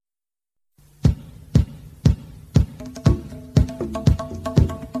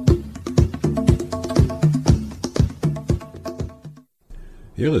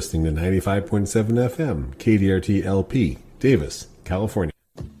You're listening to 95.7 FM, KDRT LP, Davis, California.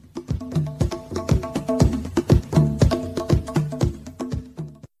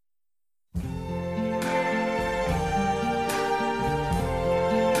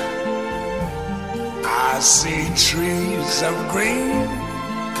 I see trees of green,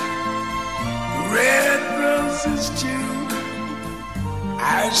 red roses too.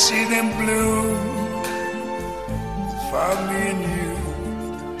 I see them bloom for me and you,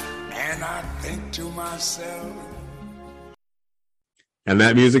 and I think to myself. And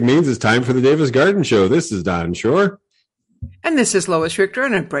that music means it's time for the Davis Garden Show. This is Don Shore. And this is Lois Richter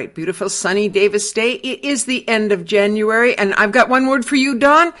on a bright, beautiful, sunny Davis day. It is the end of January, and I've got one word for you,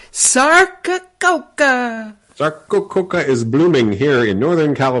 Don. Sarcoca. Sarcoca is blooming here in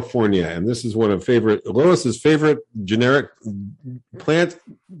Northern California, and this is one of Lois's favorite generic plant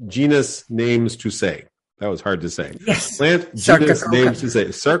genus names to say. That was hard to say. Yes. Plant genus names to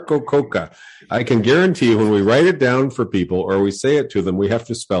say. Sarcoca. I can guarantee when we write it down for people or we say it to them, we have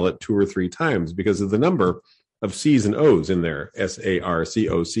to spell it 2 or 3 times because of the number of C's and O's in there.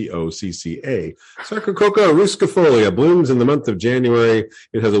 Sarcococca. Sarcoca ruscifolia blooms in the month of January.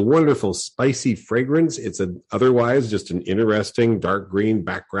 It has a wonderful spicy fragrance. It's otherwise just an interesting dark green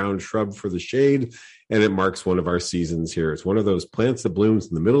background shrub for the shade, and it marks one of our seasons here. It's one of those plants that blooms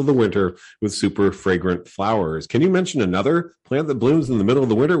in the middle of the winter with super fragrant flowers. Can you mention another plant that blooms in the middle of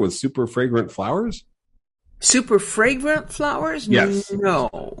the winter with super fragrant flowers? Super fragrant flowers? Yes. No.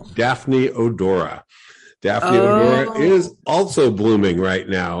 Daphne odora. Daphne odora is also blooming right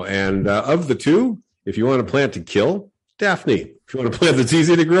now. And of the two, if you want a plant to kill, Daphne. If you want a plant that's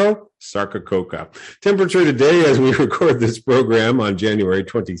easy to grow, Sarcoca. Temperature today as we record this program on January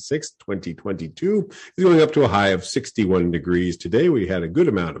 26, 2022, is going up to a high of 61 degrees. Today we had a good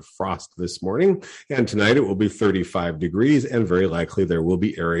amount of frost this morning, and tonight it will be 35 degrees, and very likely there will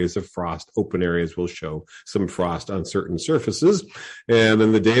be areas of frost. Open areas will show some frost on certain surfaces. And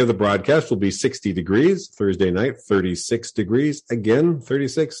then the day of the broadcast will be 60 degrees. Thursday night, 36 degrees. Again,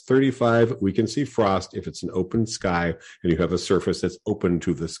 36, 35. We can see frost if it's an open sky and you have a surface that's open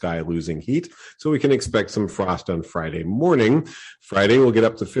to the sky losing heat. So we can expect some frost on Friday morning. Friday will get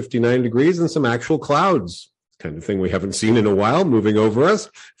up to 59 degrees and some actual clouds. Kind of thing we haven't seen in a while moving over us.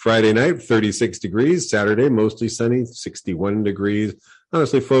 Friday night, 36 degrees. Saturday, mostly sunny, 61 degrees.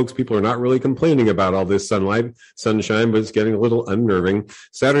 Honestly, folks, people are not really complaining about all this sunshine, but it's getting a little unnerving.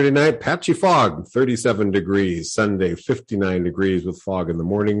 Saturday night, patchy fog, 37 degrees. Sunday, 59 degrees with fog in the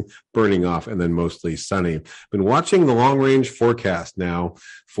morning, burning off, and then mostly sunny. Been watching the long-range forecast now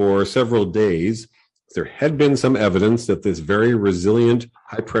for several days. There had been some evidence that this very resilient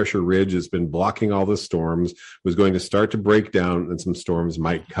high-pressure ridge has been blocking all the storms, was going to start to break down, and some storms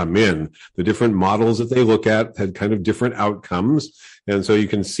might come in. The different models that they look at had kind of different outcomes, and so you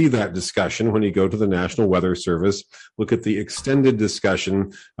can see that discussion when you go to the National Weather Service. Look at the extended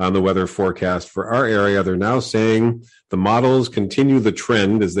discussion on the weather forecast for our area. They're now saying the models continue the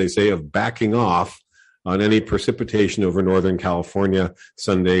trend, as they say, of backing off on any precipitation over Northern California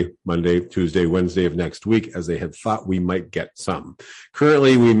Sunday, Monday, Tuesday, Wednesday of next week, as they had thought we might get some.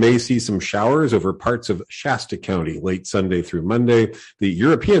 Currently, we may see some showers over parts of Shasta County late Sunday through Monday. The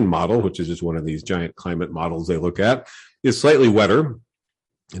European model, which is just one of these giant climate models they look at, is slightly wetter.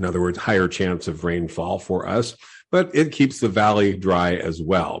 In other words, higher chance of rainfall for us, but it keeps the valley dry as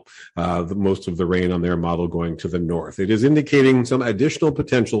well. Most of the rain on their model going to the north. It is indicating some additional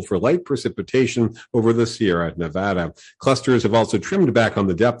potential for light precipitation over the Sierra Nevada. Clusters have also trimmed back on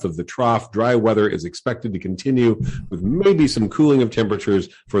the depth of the trough. Dry weather is expected to continue with maybe some cooling of temperatures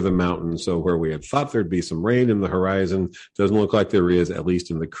for the mountains. So where we had thought there'd be some rain in the horizon, doesn't look like there is, at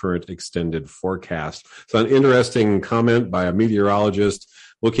least in the current extended forecast. So an interesting comment by a meteorologist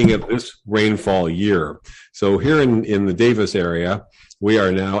looking at this rainfall year. So here in the Davis area, we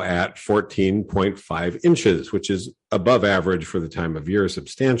are now at 14.5 inches, which is above average for the time of year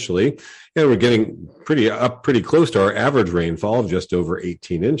substantially. And we're getting pretty close to our average rainfall of just over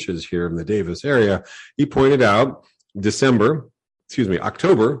 18 inches here in the Davis area. He pointed out October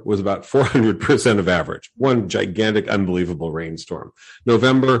was about 400% of average. One gigantic, unbelievable rainstorm.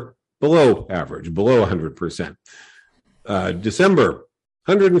 November, below average, below 100%. December,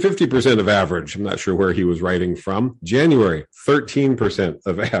 150% of average. I'm not sure where he was writing from. January, 13%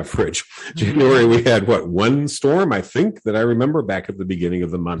 of average. January, we had, one storm, I think, that I remember back at the beginning of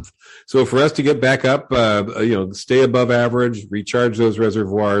the month. So for us to get back up, stay above average, recharge those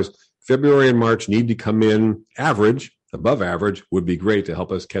reservoirs, February and March need to come in average above average would be great to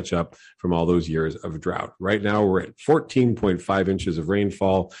help us catch up from all those years of drought. Right now, we're at 14.5 inches of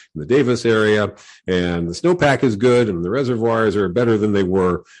rainfall in the Davis area, and the snowpack is good, and the reservoirs are better than they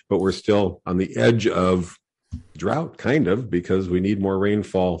were, but we're still on the edge of drought, kind of, because we need more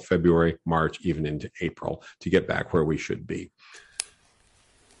rainfall February, March, even into April to get back where we should be.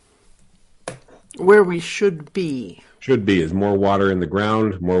 Where we should be. Should be is more water in the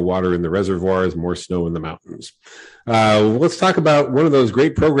ground, more water in the reservoirs, more snow in the mountains. Let's talk about one of those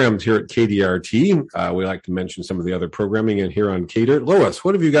great programs here at KDRT. We like to mention some of the other programming in here on KDRT. Lois,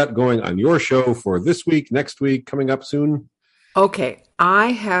 what have you got going on your show for this week, next week, coming up soon? Okay,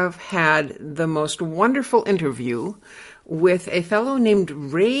 I have had the most wonderful interview with a fellow named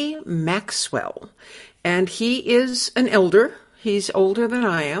Ray Maxwell, and he is an elder. He's older than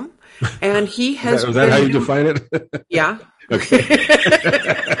I am. And he has is that how you define it? Yeah. Okay.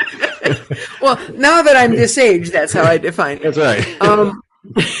 Well, now that I'm this age, that's how I define it. That's right.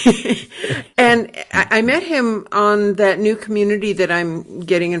 And I met him on that new community that I'm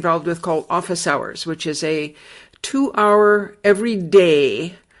getting involved with called Office Hours, which is a 2-hour every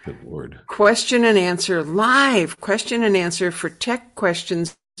day question and answer, live question and answer for tech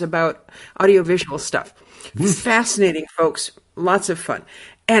questions about audiovisual stuff. Fascinating, folks. Lots of fun.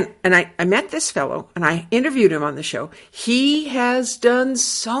 And I met this fellow and I interviewed him on the show. He has done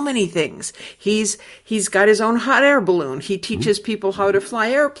so many things. He's got his own hot air balloon. He teaches people how to fly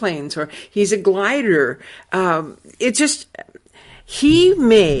airplanes, or he's a glider. He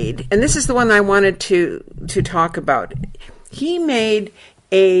made, and this is the one I wanted to talk about. He made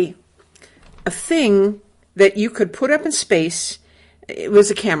a thing that you could put up in space. It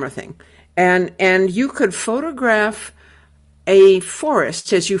was a camera thing. And you could photograph a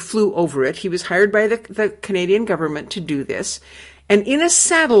forest as you flew over it. He was hired by the Canadian government to do this. And in a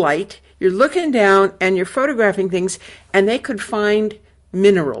satellite, you're looking down and you're photographing things, and they could find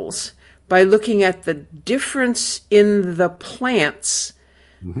minerals by looking at the difference in the plants,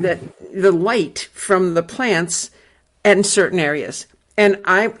 that the light from the plants in certain areas. And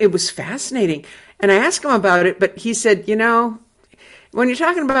it was fascinating. And I asked him about it, but he said, when you're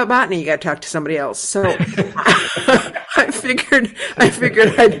talking about botany, you got to talk to somebody else. So I figured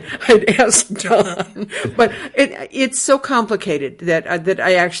I'd ask Don, but it's so complicated that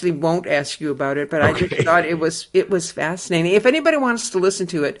I actually won't ask you about it. But I just thought it was fascinating. If anybody wants to listen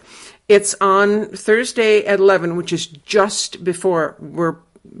to it, it's on Thursday at 11, which is just before we're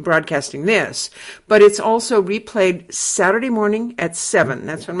broadcasting this, but it's also replayed Saturday morning at 7.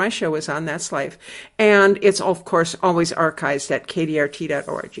 That's when my show is on. That's live. And it's, of course, always archived at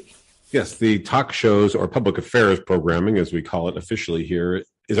kdrt.org. Yes, the talk shows or public affairs programming, as we call it officially here,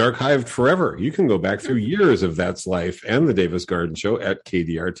 is archived forever. You can go back through years of That's Life and the Davis Garden Show at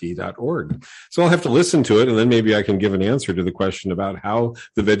kdrt.org. So I'll have to listen to it, and then maybe I can give an answer to the question about how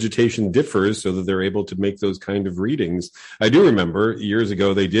the vegetation differs so that they're able to make those kind of readings. I do remember years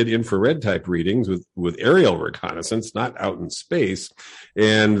ago they did infrared type readings with aerial reconnaissance, not out in space,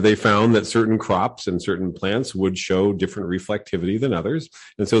 and they found that certain crops and certain plants would show different reflectivity than others,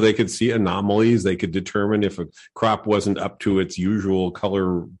 and so they could see anomalies. They could determine if a crop wasn't up to its usual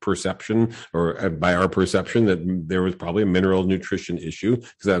color perception, or by our perception, that there was probably a mineral nutrition issue,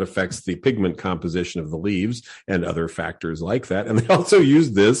 because that affects the pigment composition of the leaves and other factors like that. And they also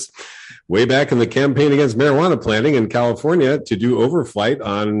used this way back in the campaign against marijuana planting in California to do overflight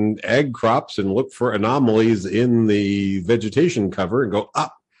on ag crops and look for anomalies in the vegetation cover and go,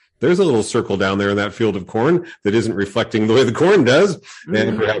 there's a little circle down there in that field of corn that isn't reflecting the way the corn does.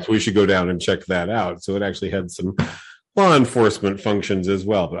 And perhaps we should go down and check that out. So it actually had some law enforcement functions as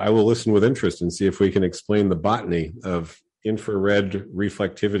well. But I will listen with interest and see if we can explain the botany of infrared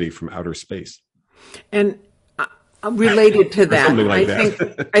reflectivity from outer space. And related to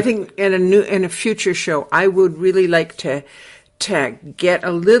that, I think in a future show, I would really like to get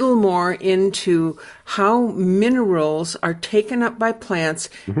a little more into how minerals are taken up by plants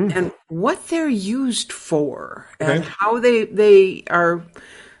and what they're used for, and how they are,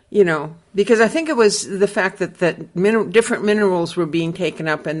 because I think it was the fact that different minerals were being taken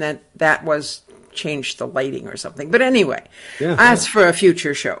up, and that was changed the lighting or something. But anyway, that's for a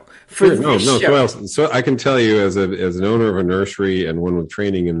future show. So I can tell you, as an owner of a nursery and one with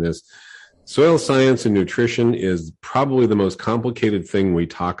training in this, soil science and nutrition is probably the most complicated thing we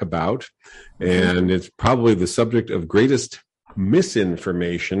talk about, and it's probably the subject of greatest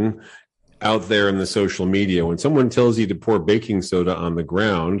misinformation out there in the social media. When someone tells you to pour baking soda on the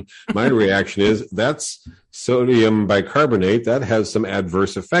ground, my reaction is that's sodium bicarbonate. That has some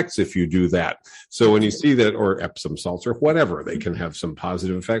adverse effects if you do that. So when you see that, or Epsom salts or whatever, they can have some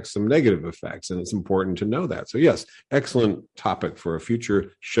positive effects, some negative effects. And it's important to know that. So yes, excellent topic for a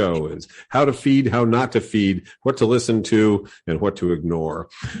future show is how to feed, how not to feed, what to listen to, and what to ignore.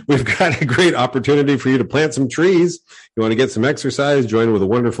 We've got a great opportunity for you to plant some trees. You want to get some exercise, join with a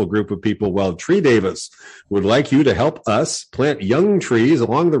wonderful group of people. Well, Tree Davis would like you to help us plant young trees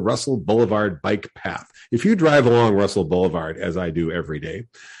along the Russell Boulevard bike path. If you drive along Russell Boulevard, as I do every day,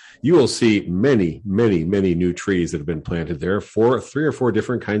 you will see many, many, many new trees that have been planted there. 3 or 4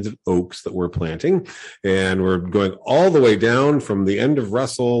 different kinds of oaks that we're planting. And we're going all the way down from the end of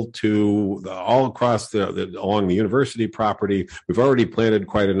Russell to all across along the university property. We've already planted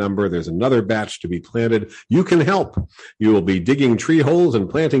quite a number. There's another batch to be planted. You can help. You will be digging tree holes and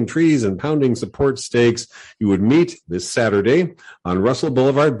planting trees and pounding support stakes. You would meet this Saturday on Russell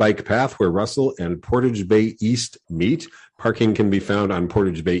Boulevard bike path where Russell and Portage Bay East meet. Parking can be found on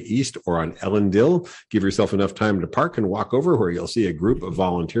Portage Bay East or on Ellendale. Give yourself enough time to park and walk over where you'll see a group of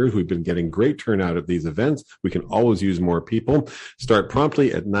volunteers. We've been getting great turnout at these events. We can always use more people. Start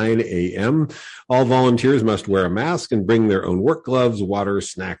promptly at 9 a.m. All volunteers must wear a mask and bring their own work gloves, water,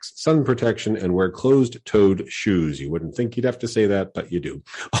 snacks, sun protection, and wear closed-toed shoes. You wouldn't think you'd have to say that, but you do.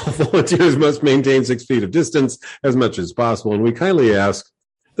 All volunteers must maintain 6 feet of distance as much as possible, and we kindly ask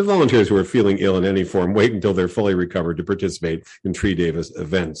the volunteers who are feeling ill in any form wait until they're fully recovered to participate in Tree Davis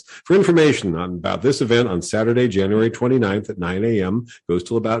events. For information about this event on Saturday, January 29th at 9 a.m., goes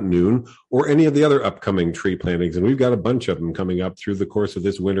till about noon, or any of the other upcoming tree plantings, and we've got a bunch of them coming up through the course of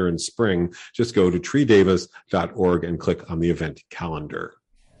this winter and spring, just go to treedavis.org and click on the event calendar.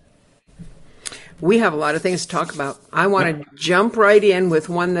 We have a lot of things to talk about. I want to jump right in with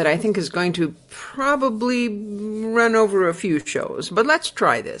one that I think is going to probably run over a few shows, but let's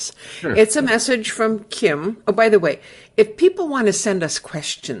try this. Sure. It's a message from Kim. Oh, by the way, if people want to send us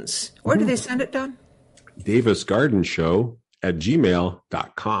questions, where do they send it, Don?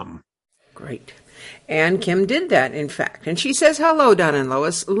 davisgardenshow@gmail.com. Great. And Kim did that, in fact. And she says, hello, Don and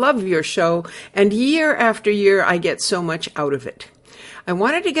Lois. Love your show. And year after year, I get so much out of it. I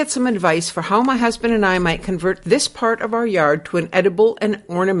wanted to get some advice for how my husband and I might convert this part of our yard to an edible and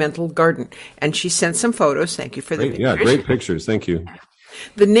ornamental garden. And she sent some photos. Thank you for the pictures. Yeah, great pictures. Thank you.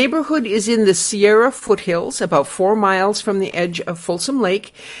 The neighborhood is in the Sierra foothills, about 4 miles from the edge of Folsom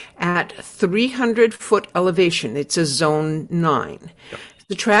Lake at 300-foot elevation. It's a zone 9. Yep.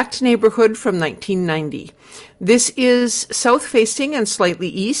 The tract neighborhood from 1990. This is south-facing and slightly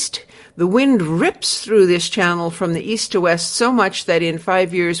east. The wind rips through this channel from the east to west so much that in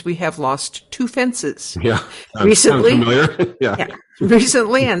 5 years we have lost 2 fences. Yeah. Recently, familiar. Yeah.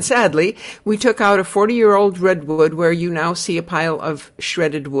 Recently and sadly, we took out a 40-year-old redwood where you now see a pile of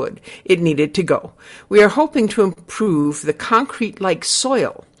shredded wood. It needed to go. We are hoping to improve the concrete-like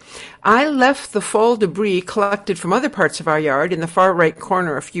soil. I left the fall debris collected from other parts of our yard in the far right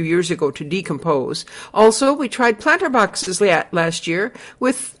corner a few years ago to decompose. Also, we tried planter boxes last year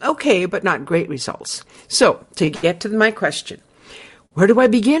with okay but not great results. So, to get to my question, where do I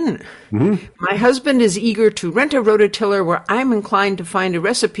begin? Mm-hmm. My husband is eager to rent a rototiller where I'm inclined to find a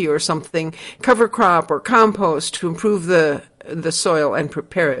recipe or something, cover crop or compost to improve the soil and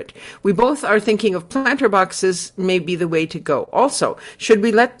prepare it. We both are thinking of planter boxes may be the way to go. Also, should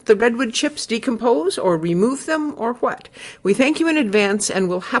we let the redwood chips decompose or remove them or what? We thank you in advance and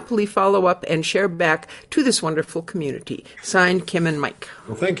will happily follow up and share back to this wonderful community. Signed, Kim and Mike.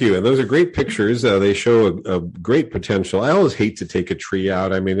 Well, thank you. And those are great pictures. They show a great potential. I always hate to take a tree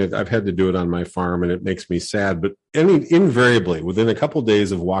out. I mean, I've had to do it on my farm and it makes me sad, but invariably within a couple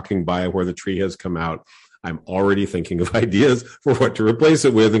days of walking by where the tree has come out, I'm already thinking of ideas for what to replace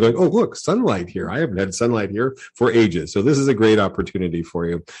it with and going, oh, look, sunlight here. I haven't had sunlight here for ages. So this is a great opportunity for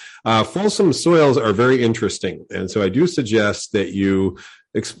you. Folsom soils are very interesting. And so I do suggest that you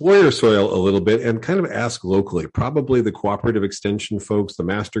explore your soil a little bit and kind of ask locally. Probably the cooperative extension folks, the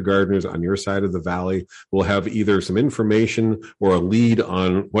master gardeners on your side of the valley will have either some information or a lead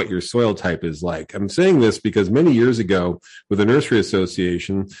on what your soil type is like. I'm saying this because many years ago with the Nursery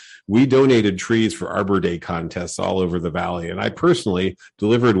Association, we donated trees for Arbor Day contests all over the valley. And I personally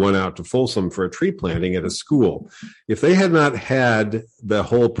delivered one out to Folsom for a tree planting at a school. If they had not had the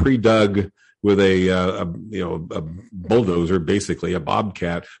whole pre-dug with a bulldozer, basically a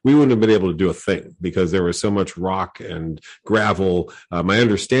bobcat, we wouldn't have been able to do a thing because there was so much rock and gravel. My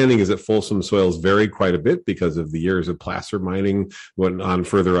understanding is that Folsom soils vary quite a bit because of the years of placer mining went on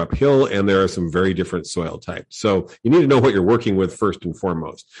further uphill, and there are some very different soil types. So you need to know what you're working with first and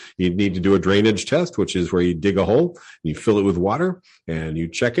foremost. You need to do a drainage test, which is where you dig a hole, you fill it with water, and you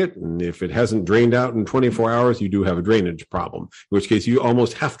check it. And if it hasn't drained out in 24 hours, you do have a drainage problem, in which case you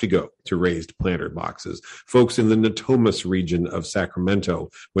almost have to go to raised planter boxes. Folks in the Natomas region of Sacramento,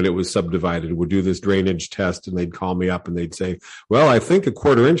 when it was subdivided, would do this drainage test, and they'd call me up and they'd say, well, I think a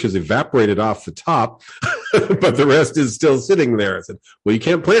quarter inch has evaporated off the top, but the rest is still sitting there. I said, well, you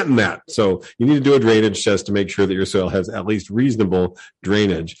can't plant in that. So you need to do a drainage test to make sure that your soil has at least reasonable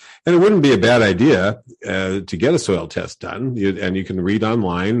drainage. And it wouldn't be a bad idea to get a soil test done. And you can read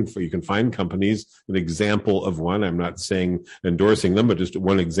online. You can find companies. An example of one, I'm not saying endorsing them, but just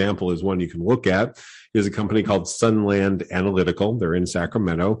one example is one you can look at, is a company called Sunland Analytical. They're in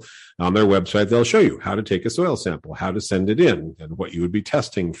Sacramento. On their website, they'll show you how to take a soil sample, how to send it in, and what you would be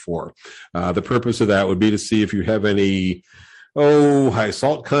testing for. The purpose of that would be to see if you have any high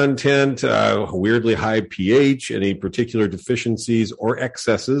salt content, weirdly high pH, any particular deficiencies or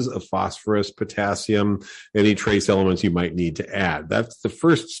excesses of phosphorus, potassium, any trace elements you might need to add. That's the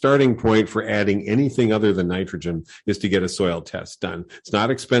first starting point for adding anything other than nitrogen, is to get a soil test done. It's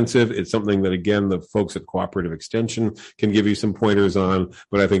not expensive. It's something that, again, the folks at Cooperative Extension can give you some pointers on,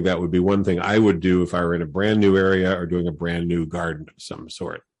 but I think that would be one thing I would do if I were in a brand new area or doing a brand new garden of some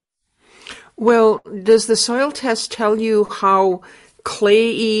sort. Well, does the soil test tell you how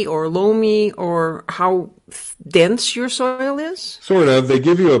clayey or loamy or how dense your soil is? Sort of. They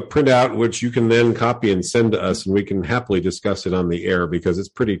give you a printout, which you can then copy and send to us, and we can happily discuss it on the air because it's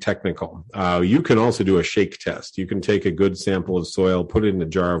pretty technical. You can also do a shake test. You can take a good sample of soil, put it in a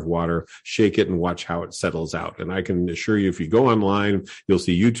jar of water, shake it, and watch how it settles out. And I can assure you, if you go online, you'll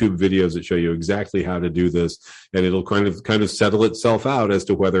see YouTube videos that show you exactly how to do this, and it'll kind of settle itself out as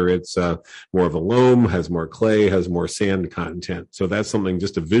to whether it's more of a loam, has more clay, has more sand content. So that's something,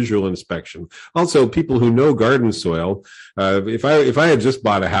 just a visual inspection. Also, people who know garden soil, if I had just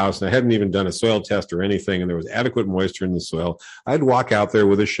bought a house and I hadn't even done a soil test or anything, and there was adequate moisture in the soil, I'd walk out there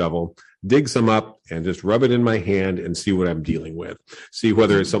with a shovel, dig some up, and just rub it in my hand and see what I'm dealing with. See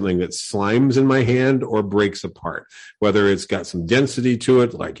whether it's something that slimes in my hand or breaks apart, whether it's got some density to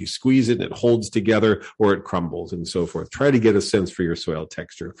it, like you squeeze it and it holds together, or it crumbles, and so forth. Try to get a sense for your soil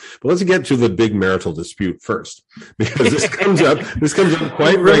texture. But let's get to the big marital dispute first, because this comes up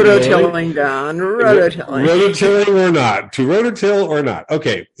quite regularly. Rototilling, Don. Rototilling. Rototilling or not. To rototill or not.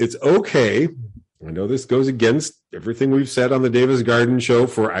 Okay, it's okay. I know this goes against everything we've said on the Davis Garden Show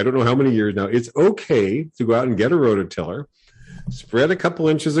for I don't know how many years now. It's okay to go out and get a rototiller, spread a couple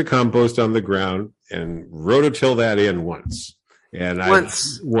inches of compost on the ground, and rototill that in once. And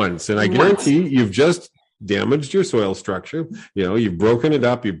I guarantee you've just damaged your soil structure. You've broken it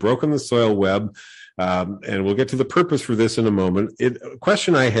up. You've broken the soil web. And we'll get to the purpose for this in a moment. A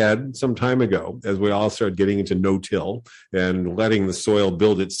question I had some time ago, as we all started getting into no-till and letting the soil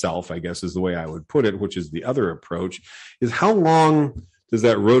build itself, I guess is the way I would put it, which is the other approach, is how long does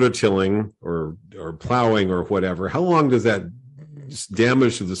that rototilling or plowing or whatever, how long does that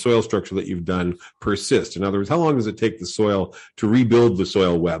damage to the soil structure that you've done persist? In other words, how long does it take the soil to rebuild the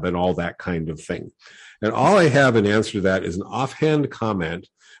soil web and all that kind of thing? And all I have in answer to that is an offhand comment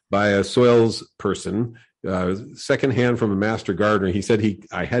by a soils person, secondhand from a master gardener. He said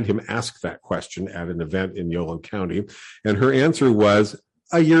I had him ask that question at an event in Yolo County, and her answer was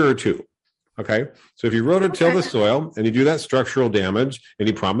a year or two. Okay, so if you rototill the soil and you do that structural damage, and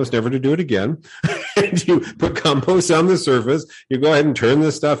you promise never to do it again, and you put compost on the surface, you go ahead and turn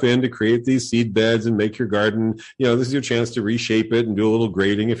this stuff in to create these seed beds and make your garden, this is your chance to reshape it and do a little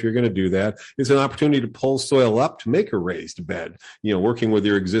grading if you're going to do that. It's an opportunity to pull soil up to make a raised bed, working with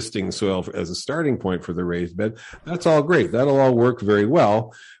your existing soil as a starting point for the raised bed. That's all great. That'll all work very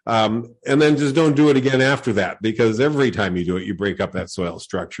well. And then just don't do it again after that, because every time you do it, you break up that soil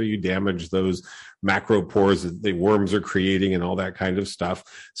structure. You damage those macropores that the worms are creating and all that kind of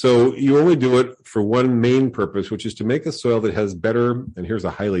stuff. So you only do it for one main purpose, which is to make a soil that has better, and here's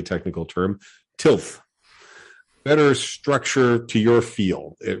a highly technical term, tilth, better structure to your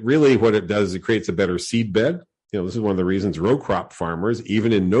feel. What it does is it creates a better seed bed. This is one of the reasons row crop farmers,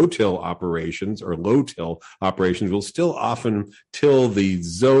 even in no-till operations or low-till operations, will still often till the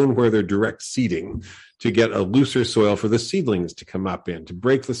zone where they're direct seeding to get a looser soil for the seedlings to come up in, to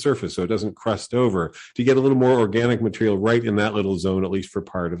break the surface so it doesn't crust over, to get a little more organic material right in that little zone, at least for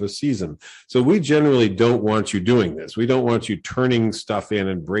part of a season. So we generally don't want you doing this. We don't want you turning stuff in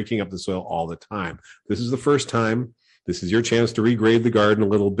and breaking up the soil all the time. This is the first time. This is your chance to regrade the garden a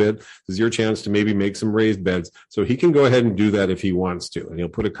little bit. This is your chance to maybe make some raised beds. So he can go ahead and do that if he wants to. And he'll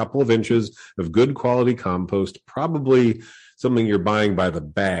put a couple of inches of good quality compost, probably something you're buying by the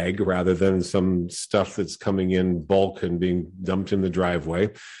bag rather than some stuff that's coming in bulk and being dumped in the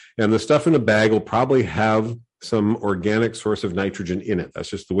driveway. And the stuff in the bag will probably have some organic source of nitrogen in it.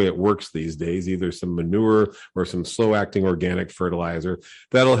 That's just the way it works these days, either some manure or some slow-acting organic fertilizer.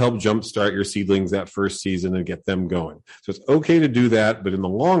 That'll help jumpstart your seedlings that first season and get them going. So it's okay to do that, but in the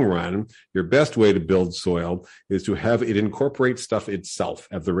long run, your best way to build soil is to have it incorporate stuff itself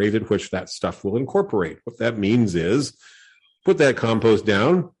at the rate at which that stuff will incorporate. What that means is put that compost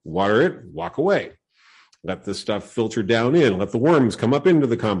down, water it, walk away. Let the stuff filter down in. Let the worms come up into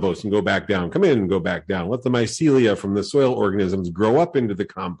the compost and go back down. Come in and go back down. Let the mycelia from the soil organisms grow up into the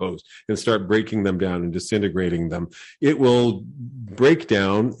compost and start breaking them down and disintegrating them. It will break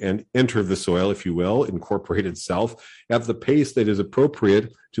down and enter the soil, if you will, incorporate itself at the pace that is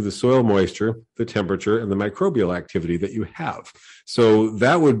appropriate to the soil moisture, the temperature, and the microbial activity that you have. So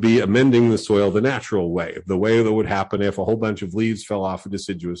that would be amending the soil the natural way, the way that would happen if a whole bunch of leaves fell off a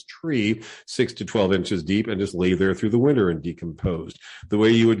deciduous tree 6 to 12 inches deep and just lay there through the winter and decomposed. The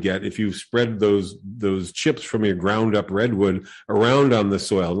way you would get if you spread those chips from your ground up redwood around on the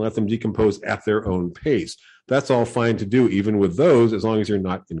soil and let them decompose at their own pace. That's all fine to do, even with those, as long as you're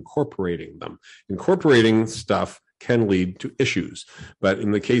not incorporating them. Incorporating stuff can lead to issues. But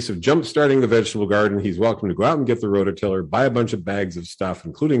in the case of jump-starting the vegetable garden, he's welcome to go out and get the rototiller, buy a bunch of bags of stuff,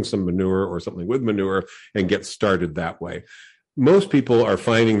 including some manure or something with manure, and get started that way. Most people are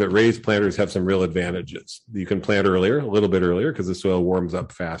finding that raised planters have some real advantages. You can plant earlier, a little bit earlier, because the soil warms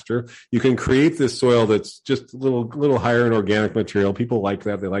up faster. You can create this soil that's just a little higher in organic material. People like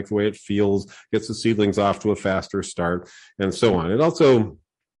that. They like the way it feels, gets the seedlings off to a faster start, and so on. It also,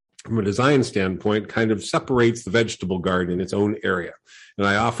 from a design standpoint, kind of separates the vegetable garden in its own area. And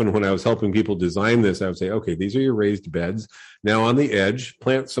I often, when I was helping people design this, I would say, okay, these are your raised beds. Now on the edge,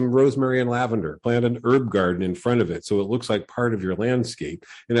 plant some rosemary and lavender, plant an herb garden in front of it so it looks like part of your landscape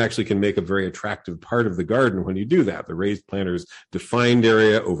and actually can make a very attractive part of the garden when you do that. The raised planter's defined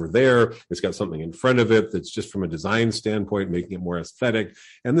area over there, it's got something in front of it that's just from a design standpoint, making it more aesthetic.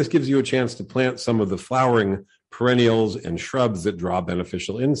 And this gives you a chance to plant some of the flowering perennials and shrubs that draw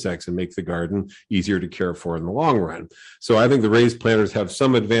beneficial insects and make the garden easier to care for in the long run. So I think the raised planters have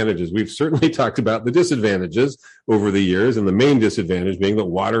some advantages. We've certainly talked about the disadvantages over the years, and the main disadvantage being that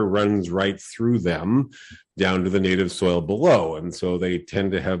water runs right through them down to the native soil below. And so they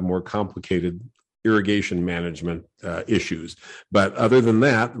tend to have more complicated irrigation management issues. But other than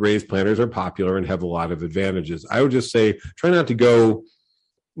that, raised planters are popular and have a lot of advantages. I would just say, try not to go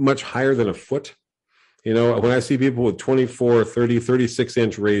much higher than a foot. You know, when I see people with 24, 30,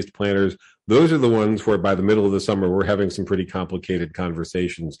 36-inch raised planters, those are the ones where by the middle of the summer, we're having some pretty complicated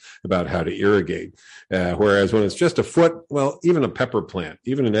conversations about how to irrigate. Whereas when it's just a foot, well, even a pepper plant,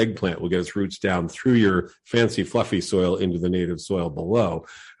 even an eggplant will get its roots down through your fancy, fluffy soil into the native soil below.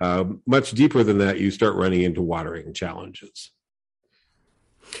 Much deeper than that, you start running into watering challenges.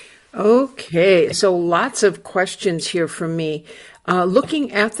 Okay, so lots of questions here from me.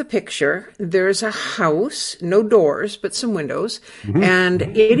 Looking at the picture, there's a house, no doors, but some windows, and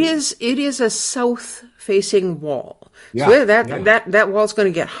it is a south-facing wall. Yeah, so that wall's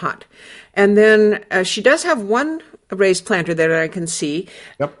going to get hot. And then she does have one raised planter there that I can see.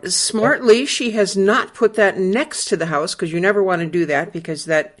 Yep. Smartly, she has not put that next to the house, because you never want to do that because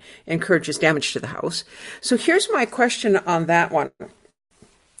that encourages damage to the house. So here's my question on that one.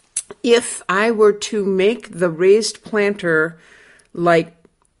 If I were to make the raised planter like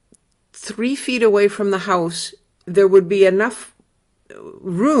 3 feet away from the house, there would be enough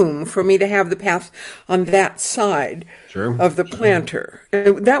room for me to have the path on that side of the planter.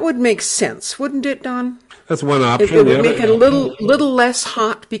 That would make sense, wouldn't it, Don? That's one option. It would make it a little less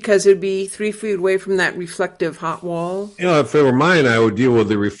hot because it'd be 3 feet away from that reflective hot wall. You know, if it were mine, I would deal with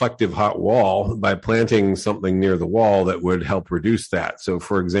the reflective hot wall by planting something near the wall that would help reduce that. So,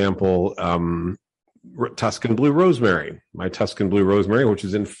 for example, Tuscan blue rosemary. My Tuscan blue rosemary, which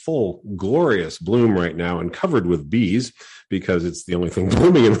is in full glorious bloom right now and covered with bees because it's the only thing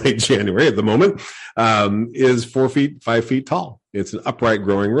blooming in late January at the moment, is 5 feet tall. It's an upright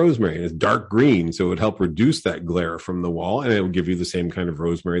growing rosemary, and it's dark green, so it would help reduce that glare from the wall, and it would give you the same kind of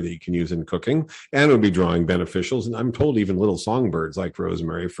rosemary that you can use in cooking, and it would be drawing beneficials. And I'm told even little songbirds like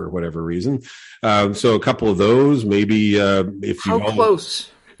rosemary for whatever reason. So a couple of those, maybe if you How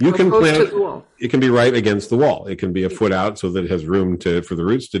close? You can close plant to the wall? It can be right against the wall. It can be a foot out so that it has room for the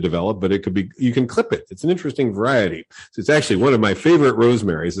roots to develop, but it could be, you can clip it. It's an interesting variety. So it's actually one of my favorite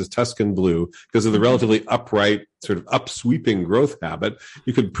rosemaries is Tuscan Blue because of the relatively upright, sort of upsweeping growth habit.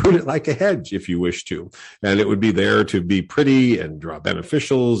 You could prune it like a hedge if you wish to, and it would be there to be pretty and draw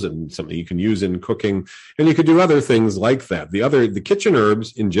beneficials and something you can use in cooking. And you could do other things like that. The kitchen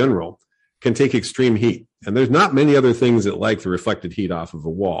herbs in general can take extreme heat. And there's not many other things that like the reflected heat off of a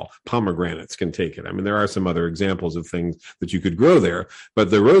wall. Pomegranates can take it. I mean, there are some other examples of things that you could grow there, but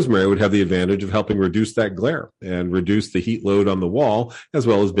the rosemary would have the advantage of helping reduce that glare and reduce the heat load on the wall, as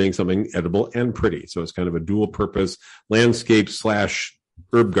well as being something edible and pretty. So it's kind of a dual purpose landscape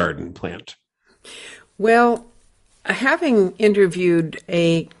 / herb garden plant. Well, having interviewed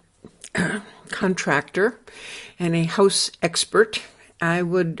a contractor and a house expert, I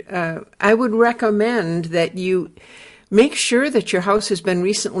would recommend that you make sure that your house has been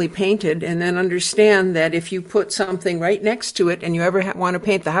recently painted, and then understand that if you put something right next to it and you ever want to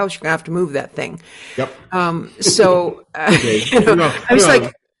paint the house, you're going to have to move that thing. Yep. Okay. I was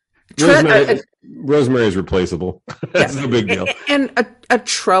like, rosemary is replaceable. That's no big deal. And a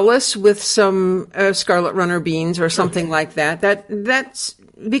trellis with some scarlet runner beans or something like that. That's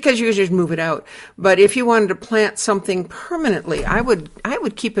because you just move it out. But if you wanted to plant something permanently, I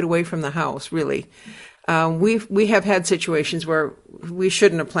would keep it away from the house, really. We have had situations where we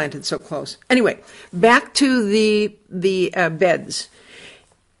shouldn't have planted so close. Anyway, back to the beds.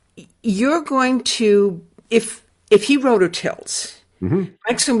 You're going to, if he rototills,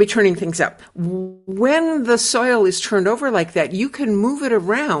 Mike's going to be turning things up. When the soil is turned over like that, you can move it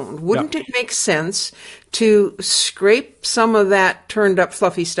around. Wouldn't it make sense to scrape some of that turned up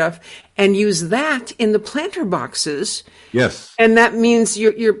fluffy stuff and use that in the planter boxes? Yes. And that means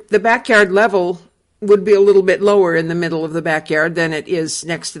the backyard level would be a little bit lower in the middle of the backyard than it is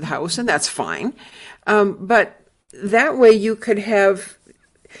next to the house, and that's fine. But that way you could have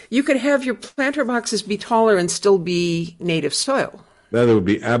your planter boxes be taller and still be native soil. That would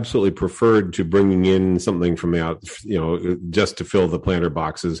be absolutely preferred to bringing in something from the out, just to fill the planter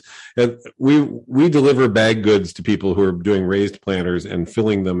boxes. And we deliver bag goods to people who are doing raised planters and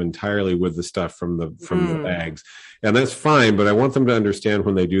filling them entirely with the stuff from the bags. And that's fine, but I want them to understand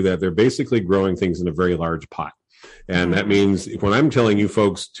when they do that, they're basically growing things in a very large pot. And that means when I'm telling you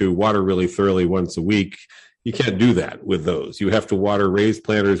folks to water really thoroughly once a week, you can't do that with those. You have to water raised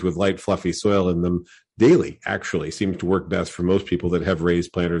planters with light, fluffy soil in them daily. Actually seems to work best for most people that have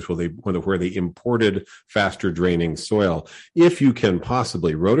raised planters where they imported faster draining soil. If you can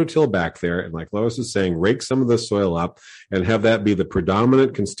possibly rototill back there, and like Lois is saying, rake some of the soil up and have that be the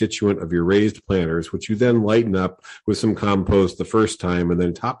predominant constituent of your raised planters, which you then lighten up with some compost the first time and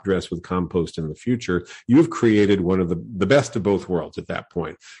then top dress with compost in the future, you've created one of the best of both worlds at that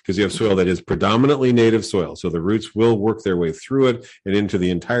point, because you have soil that is predominantly native soil. So the roots will work their way through it and into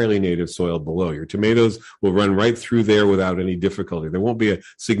the entirely native soil below. Your tomatoes will run right through there without any difficulty. There won't be a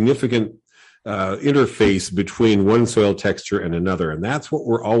significant interface between one soil texture and another. And that's what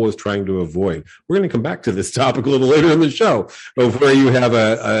we're always trying to avoid. We're going to come back to this topic a little later in the show, of where you have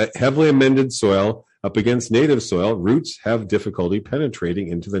a heavily amended soil up against native soil. Roots have difficulty penetrating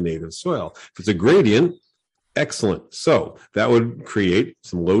into the native soil. If it's a gradient, excellent. So that would create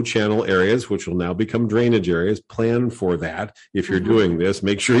some low channel areas, which will now become drainage areas. Plan for that. If you're doing this,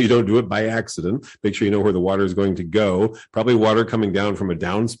 make sure you don't do it by accident. Make sure you know where the water is going to go. Probably water coming down from a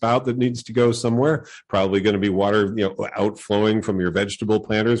downspout that needs to go somewhere. Probably going to be water, outflowing from your vegetable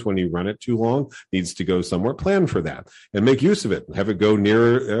planters when you run it too long, needs to go somewhere. Plan for that and make use of it. Have it go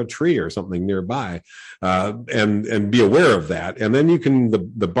near a tree or something nearby, and be aware of that. And then you can,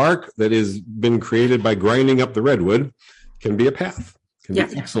 the bark that has been created by grinding up the redwood can be a path, can be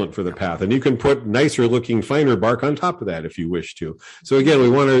excellent for the path. And you can put nicer looking, finer bark on top of that if you wish to. So again,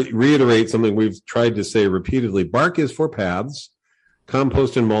 we want to reiterate something we've tried to say repeatedly. Bark is for paths.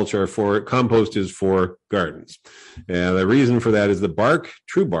 Compost and mulch compost is for gardens. And the reason for that is the bark,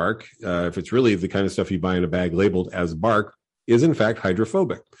 true bark, if it's really the kind of stuff you buy in a bag labeled as bark, is in fact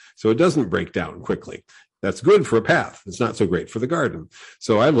hydrophobic. So it doesn't break down quickly. That's good for a path. It's not so great for the garden.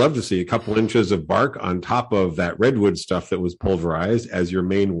 So I'd love to see a couple inches of bark on top of that redwood stuff that was pulverized as your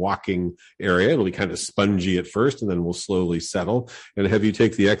main walking area. It'll be kind of spongy at first, and then we'll slowly settle, and have you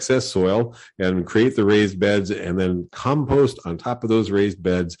take the excess soil and create the raised beds and then compost on top of those raised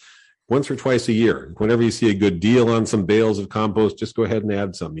beds. once or twice a year. Whenever you see a good deal on some bales of compost, just go ahead and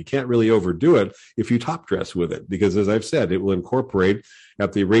add some. You can't really overdo it if you top dress with it, because as I've said, it will incorporate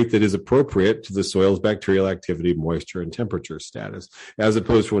at the rate that is appropriate to the soil's bacterial activity, moisture, and temperature status, as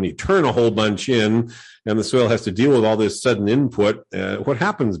opposed to when you turn a whole bunch in and the soil has to deal with all this sudden input. What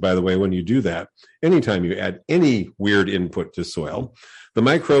happens, by the way, when you do that, anytime you add any weird input to soil, the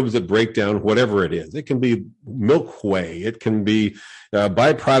microbes that break down whatever it is, it can be milk whey, it can be a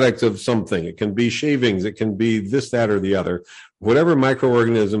byproduct of something, it can be shavings, it can be this, that, or the other. Whatever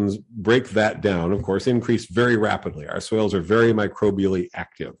microorganisms break that down, of course, increase very rapidly. Our soils are very microbially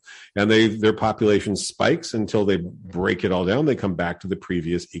active, and their population spikes until they break it all down. They come back to the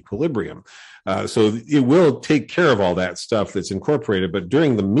previous equilibrium. So it will take care of all that stuff that's incorporated. But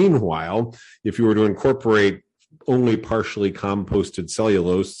during the meanwhile, if you were to incorporate only partially composted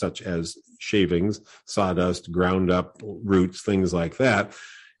cellulose, such as shavings, sawdust, ground up roots, things like that,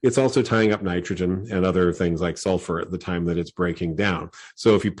 it's also tying up nitrogen and other things like sulfur at the time that it's breaking down.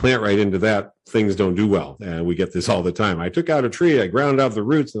 So if you plant right into that, things don't do well. And we get this all the time. I took out a tree, I ground out the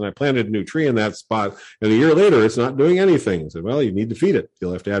roots, and I planted a new tree in that spot. And a year later, it's not doing anything. I said, well, you need to feed it.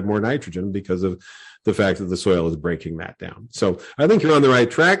 You'll have to add more nitrogen because of the fact that the soil is breaking that down. So I think you're on the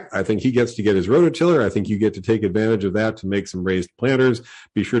right track. I think he gets to get his rototiller. I think you get to take advantage of that to make some raised planters.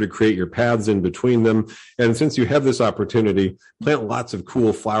 Be sure to create your paths in between them. And since you have this opportunity, plant lots of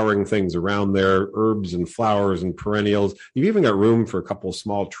cool flowering things around there, herbs and flowers and perennials. You've even got room for a couple of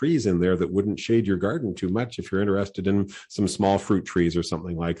small trees in there that wouldn't shade your garden too much if you're interested in some small fruit trees or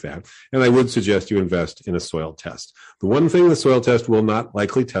something like that. And I would suggest you invest in a soil test. The one thing the soil test will not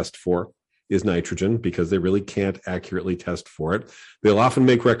likely test for is nitrogen, because they really can't accurately test for it. They'll often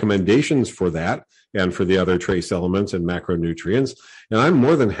make recommendations for that and for the other trace elements and macronutrients. And I'm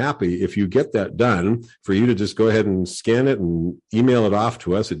more than happy, if you get that done, for you to just go ahead and scan it and email it off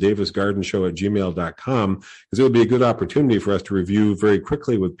to us at davisgardenshow@gmail.com, because it would be a good opportunity for us to review very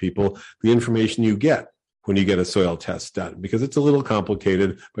quickly with people the information you get when you get a soil test done, because it's a little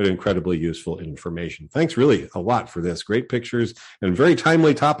complicated, but incredibly useful information. Thanks really a lot for this. Great pictures and very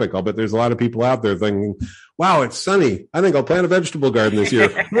timely topic. I'll bet there's a lot of people out there thinking, wow, it's sunny. I think I'll plant a vegetable garden this year.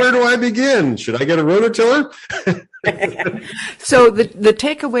 Where do I begin? Should I get a rototiller? So the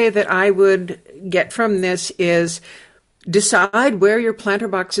takeaway that I would get from this is decide where your planter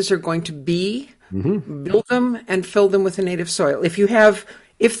boxes are going to be, build them, and fill them with a native soil. If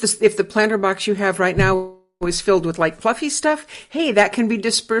the planter box you have right now is filled with like fluffy stuff, hey, that can be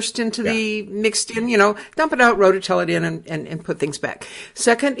dispersed into the mixed in, dump it out, rototill it in, and put things back.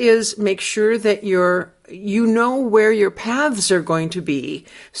 Second is make sure that you know where your paths are going to be,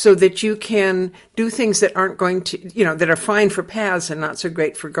 so that you can do things that aren't going to, that are fine for paths and not so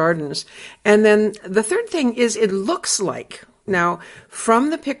great for gardens. And then the third thing is it looks like, now,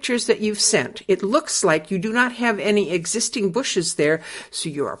 from the pictures that you've sent, it looks like you do not have any existing bushes there, so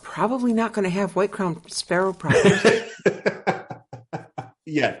you are probably not going to have white-crowned sparrow problems.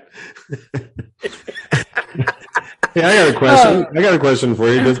 Yeah. Hey, I got a question. I got a question for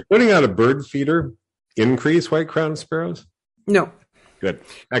you. Does putting out a bird feeder increase white-crowned sparrows? No. Good.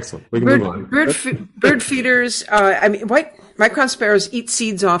 Excellent. We can move on. Bird feeders, white-crowned sparrows eat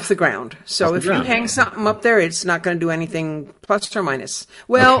seeds off the ground. So if you hang something up there, it's not going to do anything plus or minus.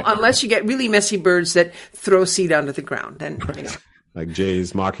 Well, unless you get really messy birds that throw seed onto the ground. Then, like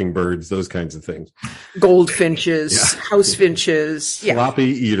jays, mockingbirds, those kinds of things. Goldfinches, house finches. Yeah. Sloppy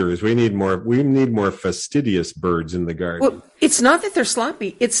eaters. We need more fastidious birds in the garden. Well, it's not that they're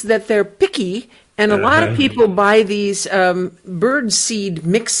sloppy. It's that they're picky. And a lot of people buy these bird seed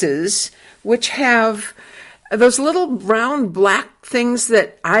mixes, which have those little round black things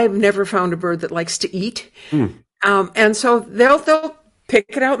that I've never found a bird that likes to eat. And so they'll pick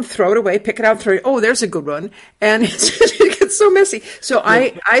it out and throw it away, pick it out and throw it. Oh, there's a good one. And it gets so messy. So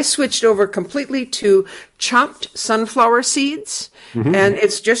I switched over completely to chopped sunflower seeds. And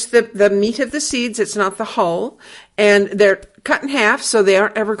it's just the meat of the seeds. It's not the hull. And they're cut in half, so they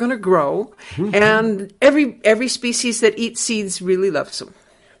aren't ever going to grow. And every species that eats seeds really loves them.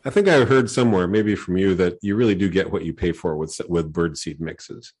 I think I heard somewhere, maybe from you, that you really do get what you pay for with bird seed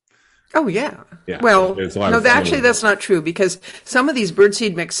mixes. Oh, yeah. Well, no, actually, that's not true, because some of these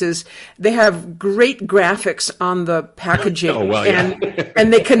birdseed mixes, they have great graphics on the packaging.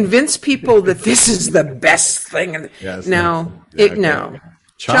 And they convince people that this is the best thing. Yes, no.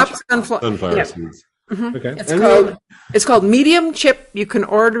 Chopped sunflower seeds. Okay. It's called medium chip. You can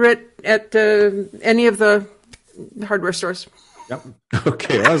order it at any of the hardware stores. Yep.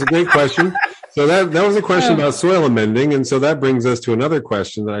 Okay, that was a great question. So that was a question about soil amending, and so that brings us to another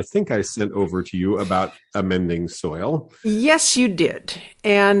question that I think I sent over to you about amending soil. Yes, you did.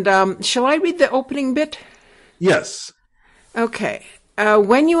 And shall I read the opening bit? Yes. Okay.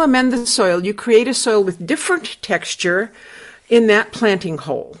 When you amend the soil, you create a soil with different texture in that planting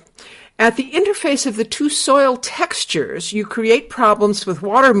hole. At the interface of the two soil textures, you create problems with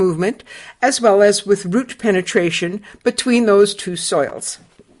water movement as well as with root penetration between those two soils.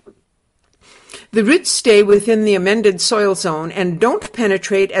 The roots stay within the amended soil zone and don't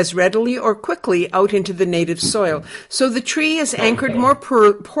penetrate as readily or quickly out into the native soil, so the tree is anchored more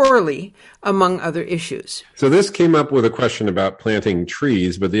poorly, among other issues. So this came up with a question about planting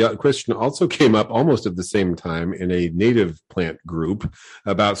trees, but the question also came up almost at the same time in a native plant group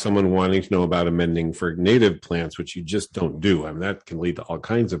about someone wanting to know about amending for native plants, which you just don't do. I mean, that can lead to all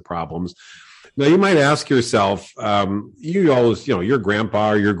kinds of problems. Now, you might ask yourself, you always, your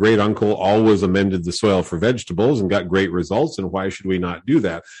grandpa or your great uncle always amended the soil for vegetables and got great results, and why should we not do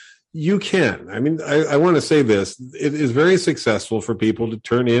that? You can. I mean, I want to say this. It is very successful for people to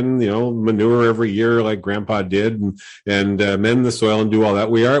turn in, manure every year like grandpa did and mend the soil and do all that.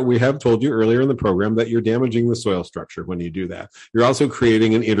 We have told you earlier in the program that you're damaging the soil structure when you do that. You're also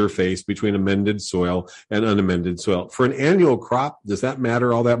creating an interface between amended soil and unamended soil. For an annual crop, does that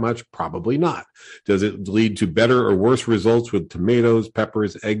matter all that much? Probably not. Does it lead to better or worse results with tomatoes,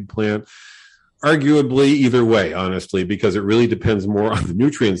 peppers, eggplant? Arguably either way, honestly, because it really depends more on the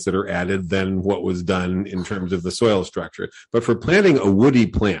nutrients that are added than what was done in terms of the soil structure. But for planting a woody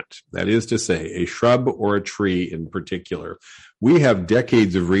plant, that is to say, a shrub or a tree in particular, we have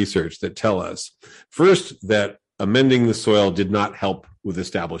decades of research that tell us, first, that amending the soil did not help with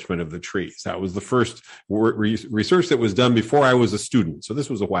establishment of the trees. That was the first research that was done before I was a student. So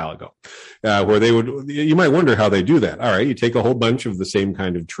this was a while ago, where you might wonder how they do that. All right, you take a whole bunch of the same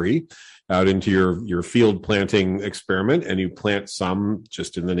kind of tree out into your field planting experiment, and you plant some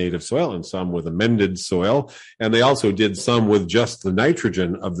just in the native soil and some with amended soil. And they also did some with just the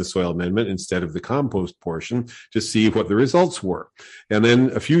nitrogen of the soil amendment instead of the compost portion to see what the results were. And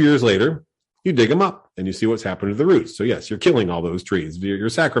then a few years later, you dig them up and you see what's happened to the roots. So yes, you're killing all those trees. You're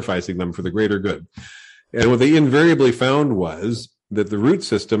sacrificing them for the greater good. And what they invariably found was that the root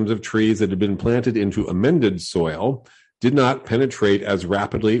systems of trees that had been planted into amended soil did not penetrate as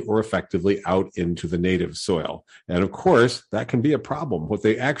rapidly or effectively out into the native soil. And of course, that can be a problem. What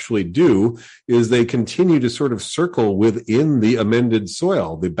they actually do is they continue to sort of circle within the amended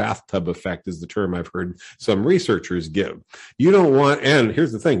soil. The bathtub effect is the term I've heard some researchers give. You don't want, and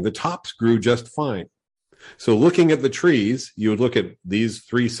here's the thing, the tops grew just fine. So looking at the trees, you would look at these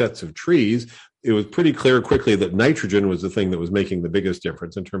three sets of trees. It was pretty clear quickly that nitrogen was the thing that was making the biggest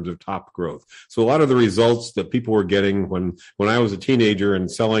difference in terms of top growth. So a lot of the results that people were getting when I was a teenager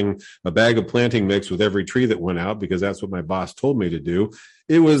and selling a bag of planting mix with every tree that went out, because that's what my boss told me to do,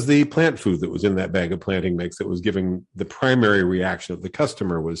 it was the plant food that was in that bag of planting mix that was giving the primary reaction that the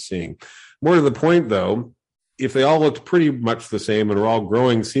customer was seeing. More to the point, though, if they all looked pretty much the same and were all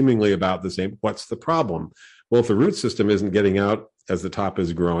growing seemingly about the same, what's the problem? Well, if the root system isn't getting out as the top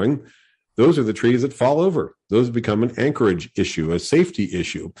is growing, those are the trees that fall over. Those become an anchorage issue, a safety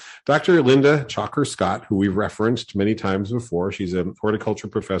issue. Dr. Linda Chalker-Scott, who we've referenced many times before, she's a horticulture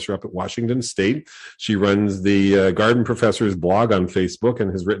professor up at Washington State. She runs the Garden Professor's blog on Facebook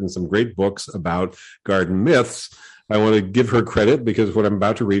and has written some great books about garden myths. I want to give her credit because what I'm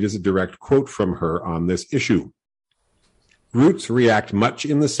about to read is a direct quote from her on this issue. Roots react much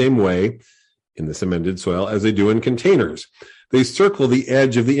in the same way in this amended soil as they do in containers. They circle the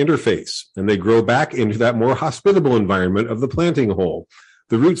edge of the interface, and they grow back into that more hospitable environment of the planting hole.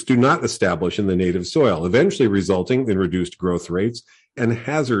 The roots do not establish in the native soil, eventually resulting in reduced growth rates and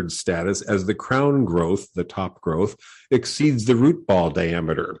hazard status as the crown growth, the top growth, exceeds the root ball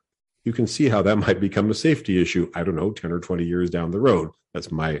diameter. You can see how that might become a safety issue, 10 or 20 years down the road. That's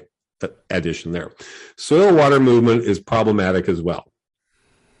my addition there. Soil water movement is problematic as well.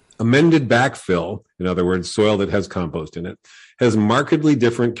 Amended backfill, in other words, soil that has compost in it, has markedly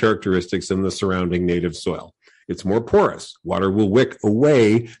different characteristics than the surrounding native soil. It's more porous. Water will wick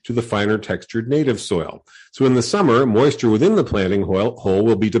away to the finer textured native soil. So in the summer, moisture within the planting hole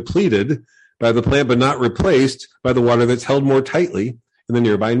will be depleted by the plant, but not replaced by the water that's held more tightly in the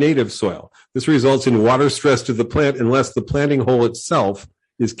nearby native soil. This results in water stress to the plant unless the planting hole itself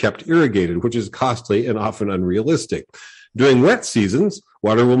is kept irrigated, which is costly and often unrealistic. During wet seasons,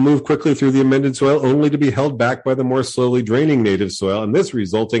 water will move quickly through the amended soil only to be held back by the more slowly draining native soil, and this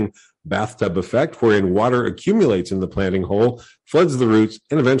resulting bathtub effect, wherein water accumulates in the planting hole, floods the roots,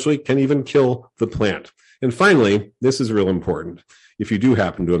 and eventually can even kill the plant. And finally, this is real important. If you do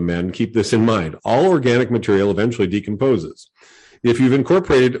happen to amend, keep this in mind. All organic material eventually decomposes. If you've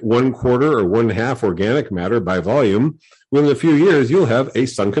incorporated 1/4 or 1/2 organic matter by volume, within a few years, you'll have a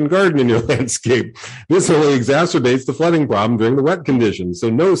sunken garden in your landscape. This only exacerbates the flooding problem during the wet conditions. So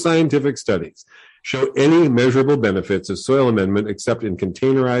no scientific studies show any measurable benefits of soil amendment except in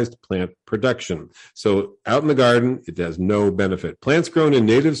containerized plant production. So out in the garden, it has no benefit. Plants grown in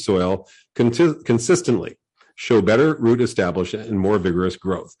native soil consistently show better root establishment and more vigorous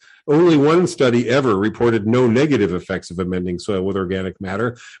growth. Only one study ever reported no negative effects of amending soil with organic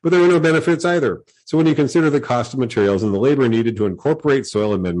matter, but there were no benefits either. So when you consider the cost of materials and the labor needed to incorporate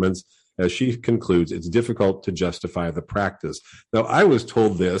soil amendments, as she concludes, it's difficult to justify the practice. Now, I was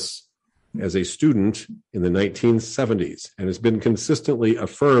told this as a student in the 1970s, and it's been consistently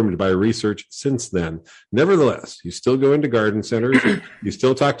affirmed by research since then. Nevertheless, you still go into garden centers, you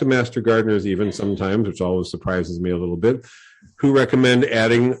still talk to master gardeners even sometimes, which always surprises me a little bit, who recommend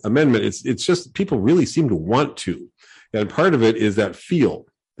adding amendment. It's just people really seem to want to. And part of it is that feel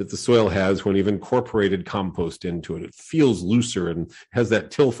that the soil has when you've incorporated compost into it. It feels looser and has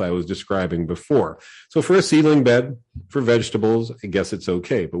that tilth I was describing before. So for a seedling bed, for vegetables, I guess it's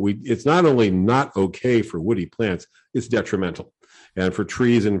okay. But it's not only not okay for woody plants, it's detrimental. And for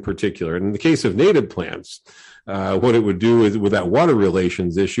trees in particular. And in the case of native plants, what it would do is with that water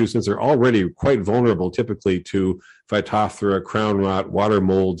relations issue, since they're already quite vulnerable typically to Phytophthora, crown rot, water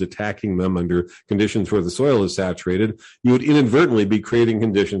molds attacking them under conditions where the soil is saturated, you would inadvertently be creating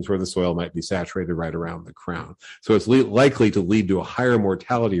conditions where the soil might be saturated right around the crown. So it's likely to lead to a higher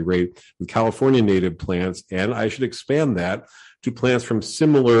mortality rate with California native plants, and I should expand that to plants from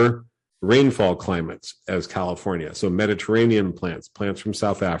similar rainfall climates as California. So Mediterranean plants, plants from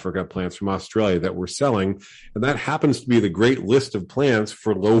South Africa, plants from Australia that we're selling. And that happens to be the great list of plants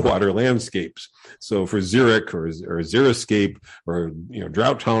for low water landscapes. So for xeric or xeriscape or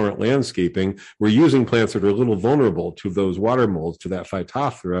drought tolerant landscaping, we're using plants that are a little vulnerable to those water molds, to that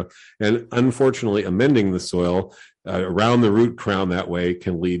Phytophthora. And unfortunately, amending the soil around the root crown that way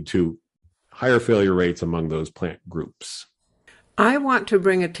can lead to higher failure rates among those plant groups. I want to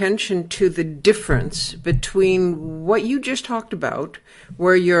bring attention to the difference between what you just talked about,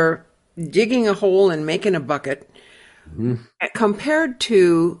 where you're digging a hole and making a bucket, compared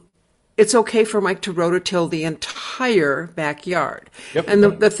to it's okay for Mike to rototill the entire backyard. Yep. And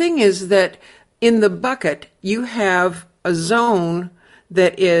the thing is that in the bucket, you have a zone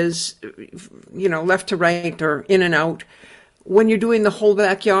that is, left to right or in and out. When you're doing the whole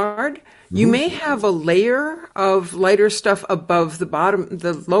backyard, you may have a layer of lighter stuff above the bottom,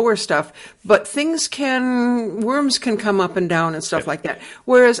 the lower stuff, but worms can come up and down and stuff like that.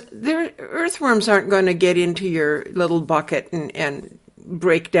 Whereas earthworms aren't going to get into your little bucket and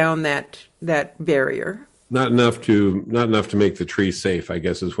break down that barrier. Not enough to make the tree safe, I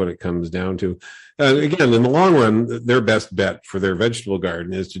guess, is what it comes down to. Again, in the long run, their best bet for their vegetable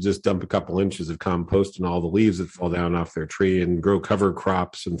garden is to just dump a couple inches of compost in all the leaves that fall down off their tree and grow cover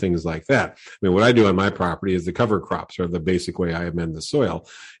crops and things like that. I mean, what I do on my property is the cover crops are the basic way I amend the soil,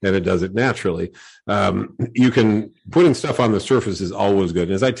 and it does it naturally. Putting stuff on the surface is always good.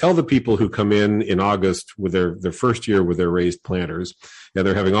 And as I tell the people who come in August with their first year with their raised planters, and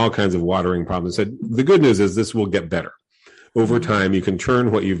they're having all kinds of watering problems, I said, the good news is this will get better. Over time, you can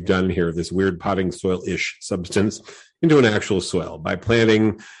turn what you've done here, this weird potting soil-ish substance, into an actual soil by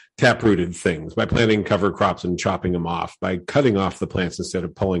planting taprooted things, by planting cover crops and chopping them off, by cutting off the plants instead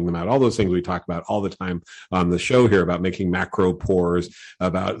of pulling them out. All those things we talk about all the time on the show here about making macro pores,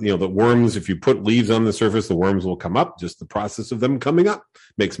 about, the worms. If you put leaves on the surface, the worms will come up. Just the process of them coming up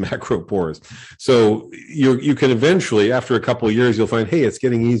makes macro pores. So you can eventually, after a couple of years, you'll find, hey, it's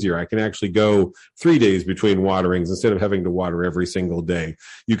getting easier. I can actually go 3 days between waterings instead of having to water every single day.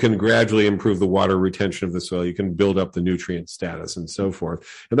 You can gradually improve the water retention of the soil. You can build up the nutrient status and so forth.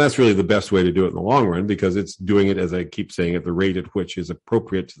 And that's really the best way to do it in the long run, because it's doing it, as I keep saying, at the rate at which is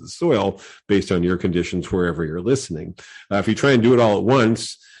appropriate to the soil based on your conditions wherever you're listening. If you try and do it all at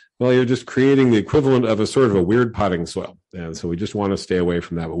once, well, you're just creating the equivalent of a sort of a weird potting soil. And so we just want to stay away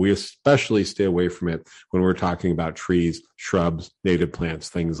from that. But we especially stay away from it when we're talking about trees, shrubs, native plants,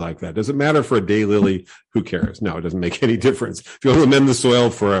 things like that. Does it matter for a daylily? Who cares? No, it doesn't make any difference. If you want to amend the soil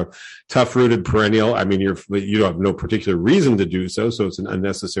for a tough-rooted perennial, I mean, you have no particular reason to do so, so it's an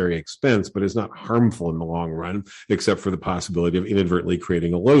unnecessary expense, but it's not harmful in the long run, except for the possibility of inadvertently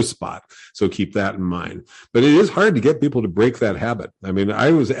creating a low spot. So keep that in mind. But it is hard to get people to break that habit. I mean,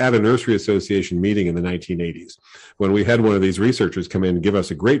 I was at a nursery association meeting in the 1980s when we had had one of these researchers come in and give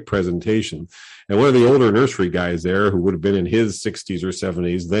us a great presentation. And one of the older nursery guys there, who would have been in his 60s or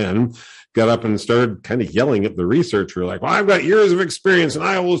 70s then, got up and started kind of yelling at the researcher, like, well, I've got years of experience and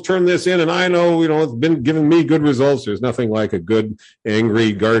I always turn this in and I know, it's been giving me good results. There's nothing like a good,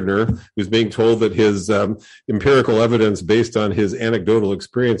 angry gardener who's being told that his empirical evidence based on his anecdotal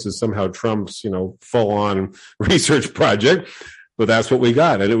experiences somehow trumps, full-on research project. But that's what we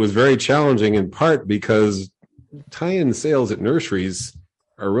got. And it was very challenging in part because tie-in sales at nurseries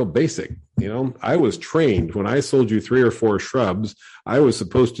are real basic. I was trained when I sold you 3 or 4 shrubs, I was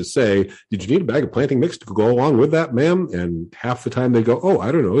supposed to say, did you need a bag of planting mix to go along with that, ma'am? And half the time they go, oh,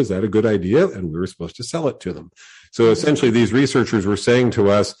 I don't know. Is that a good idea? And we were supposed to sell it to them. So essentially these researchers were saying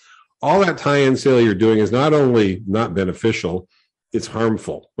to us, all that tie-in sale you're doing is not only not beneficial, it's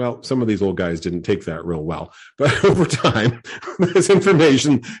harmful. Well, some of these old guys didn't take that real well. But over time, this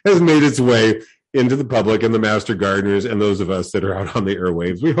information has made its way into the public and the master gardeners and those of us that are out on the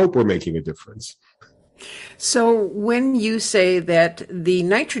airwaves. We hope we're making a difference. So when you say that the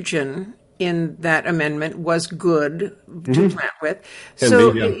nitrogen in that amendment was good to plant with,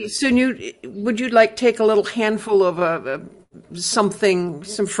 would you like take a little handful of some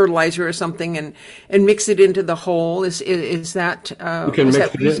fertilizer or something and mix it into the whole? Is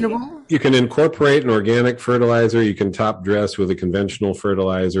that reasonable? You can incorporate an organic fertilizer. You can top dress with a conventional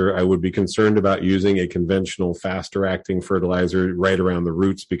fertilizer. I would be concerned about using a conventional faster acting fertilizer right around the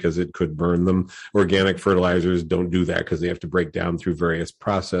roots because it could burn them. Organic fertilizers don't do that because they have to break down through various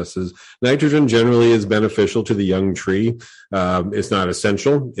processes. Nitrogen generally is beneficial to the young tree. It's not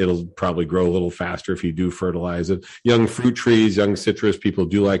essential. It'll probably grow a little faster if you do fertilize it. Young fruit trees, young citrus, people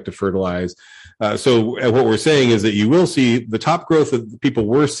do like to fertilize. So what we're saying is that you will see the top growth that people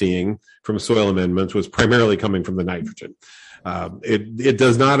were seeing from soil amendments was primarily coming from the nitrogen. It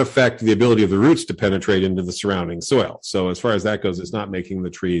does not affect the ability of the roots to penetrate into the surrounding soil. So as far as that goes, it's not making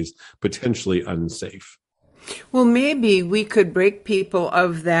the trees potentially unsafe. Well, maybe we could break people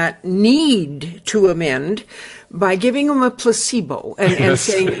of that need to amend by giving them a placebo and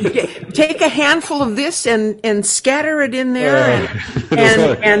saying, take a handful of this and scatter it in there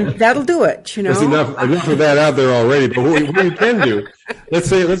and that'll do it, There's enough of that out there already. But what you can do, let's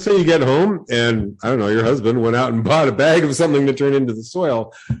say you get home and, I don't know, your husband went out and bought a bag of something to turn into the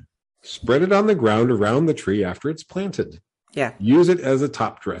soil. Spread it on the ground around the tree after it's planted. Yeah. Use it as a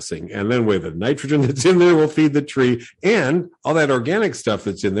top dressing. And then the nitrogen that's in there will feed the tree, and all that organic stuff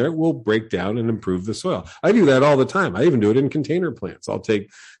that's in there will break down and improve the soil. I do that all the time. I even do it in container plants. I'll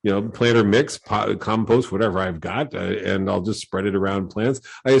take, planter mix, compost, whatever I've got, and I'll just spread it around plants.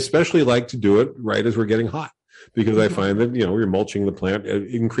 I especially like to do it right as we're getting hot, because I find that, you're mulching the plant,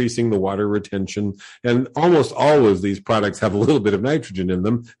 increasing the water retention. And almost always these products have a little bit of nitrogen in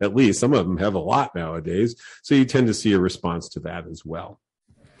them. At least some of them have a lot nowadays. So you tend to see a response to that as well.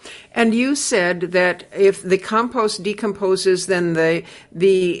 And you said that if the compost decomposes, then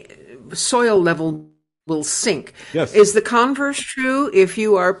the soil level will sink. Yes. Is the converse true if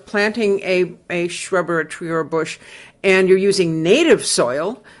you are planting a shrub or a tree or a bush and you're using native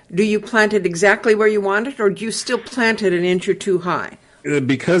soil? Do you plant it exactly where you want it, or do you still plant it an inch or two high?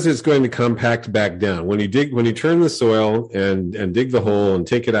 Because it's going to compact back down. When you turn the soil and dig the hole and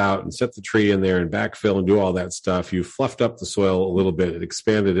take it out and set the tree in there and backfill and do all that stuff, you fluffed up the soil a little bit, it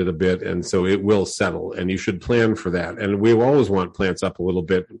expanded it a bit, and so it will settle, and you should plan for that. And we always want plants up a little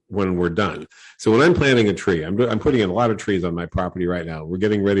bit when we're done. So when I'm planting a tree, I'm putting in a lot of trees on my property right now. We're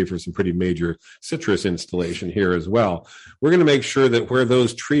getting ready for some pretty major citrus installation here as well. We're going to make sure that where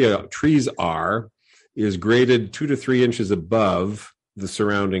those trees are is graded 2 to 3 inches above the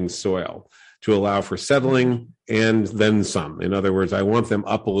surrounding soil to allow for settling and then some. In other words, I want them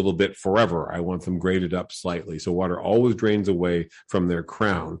up a little bit forever. I want them graded up slightly. So water always drains away from their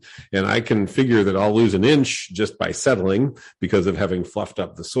crown. And I can figure that I'll lose an inch just by settling because of having fluffed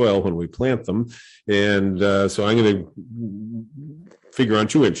up the soil when we plant them. And so I'm going to figure on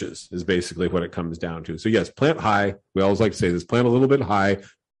 2 inches is basically what it comes down to. So yes, plant high. We always like to say this, plant a little bit high.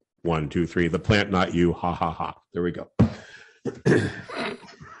 1, 2, 3, the plant, not you. Ha, ha, ha. There we go.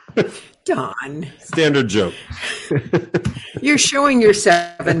 Don. Standard joke. You're showing your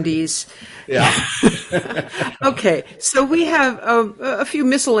 70s. Yeah. Okay, so we have a few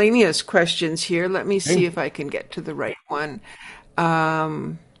miscellaneous questions here. Let me see if I can get to the right one.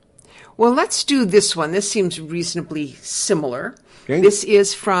 Well, let's do this one. This seems reasonably similar. Okay. This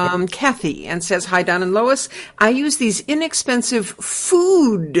is from Kathy and says, hi, Don and Lois. I use these inexpensive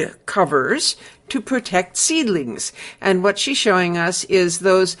food covers to protect seedlings. And what she's showing us is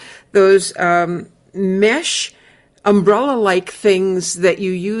those mesh umbrella-like things that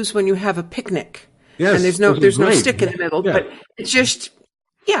you use when you have a picnic. Yes, and there's no stick in the middle, Yeah. but it's just,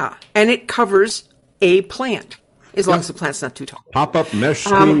 and it covers a plant as long as the plant's not too tall. Pop-up mesh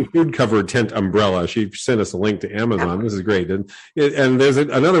screen food cover tent umbrella. She sent us a link to Amazon. This is great. And there's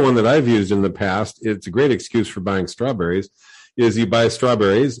another one that I've used in the past. It's a great excuse for buying strawberries. Is you buy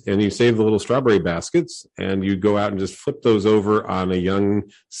strawberries and you save the little strawberry baskets and you go out and just flip those over on a young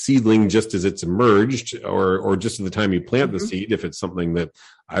seedling just as it's emerged or just at the time you plant the seed, if it's something that,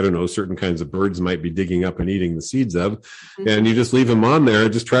 I don't know, certain kinds of birds might be digging up and eating the seeds of, and you just leave them on there.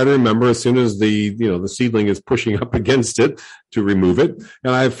 Just try to remember as soon as the seedling is pushing up against it to remove it.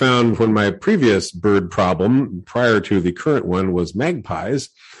 And I've found when my previous bird problem prior to the current one was magpies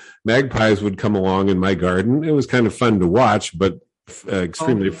would come along in my garden. It was kind of fun to watch, but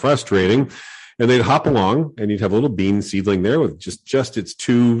extremely frustrating. And they'd hop along, and you'd have a little bean seedling there with just its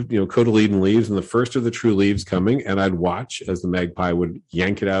two, cotyledon leaves, and the first of the true leaves coming. And I'd watch as the magpie would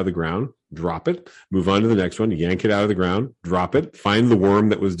yank it out of the ground, drop it, move on to the next one, yank it out of the ground, drop it, find the worm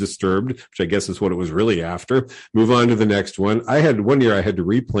that was disturbed, which I guess is what it was really after, move on to the next one. One year I had to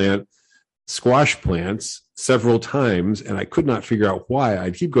replant squash plants several times, and I could not figure out why.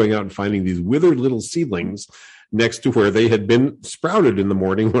 I'd keep going out and finding these withered little seedlings next to where they had been sprouted in the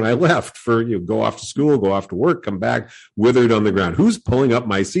morning when I left for go off to school, go off to work, come back, withered on the ground. Who's pulling up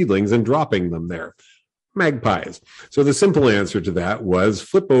my seedlings and dropping them there? Magpies. So the simple answer to that was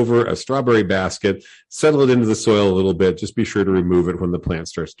flip over a strawberry basket, settle it into the soil a little bit. Just be sure to remove it when the plant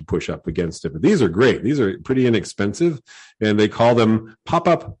starts to push up against it. But these are great. These are pretty inexpensive, and they call them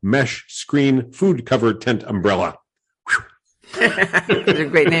pop-up mesh screen food cover tent umbrella. It's a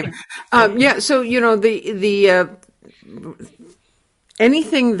great name. So the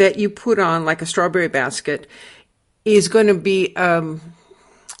anything that you put on like a strawberry basket is going to be.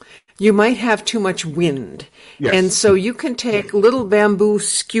 You might have too much wind. Yes. And so you can take little bamboo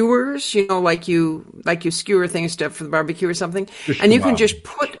skewers, like you skewer things for the barbecue or something, and you can just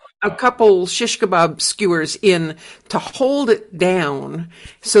put a couple shish kebab skewers in to hold it down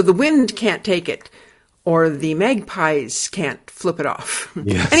so the wind can't take it or the magpies can't flip it off.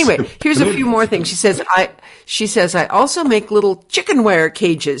 Yes. Anyway, here's a few more things. She says, I also make little chicken wire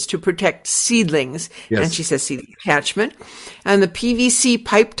cages to protect seedlings. Yes. And she says seedling attachment. And the PVC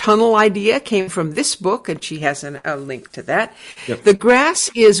pipe tunnel idea came from this book, and she has a link to that. Yep. The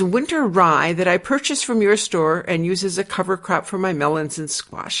grass is winter rye that I purchased from your store and use as a cover crop for my melons and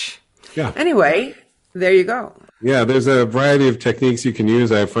squash. Yeah. Anyway, there you go. Yeah, there's a variety of techniques you can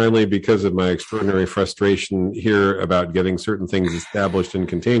use. I finally, because of my extraordinary frustration here about getting certain things established in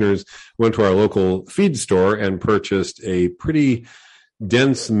containers, went to our local feed store and purchased a pretty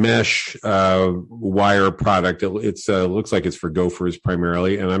dense mesh wire product. It looks like it's for gophers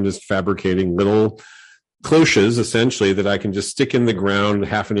primarily, and I'm just fabricating little cloches, essentially, that I can just stick in the ground,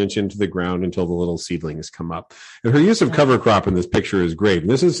 half an inch into the ground until the little seedlings come up. And her use of cover crop in this picture is great.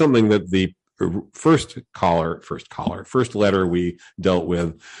 And this is something that the first letter we dealt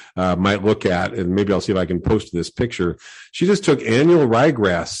with might look at, and maybe I'll see if I can post this picture. She just took annual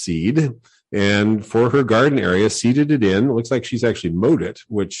ryegrass seed and for her garden area seeded it in. It looks like she's actually mowed it,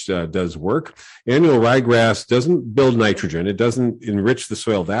 which does work. Annual ryegrass doesn't build nitrogen. It doesn't enrich the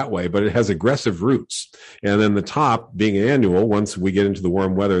soil that way, but it has aggressive roots. And then the top, being annual, once we get into the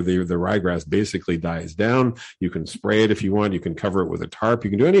warm weather, the ryegrass basically dies down. You can spray it if you want. You can cover it with a tarp. You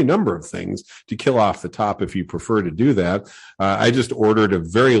can do any number of things to kill off the top if you prefer to do that. I just ordered a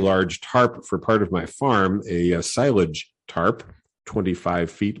very large tarp for part of my farm, a silage tarp,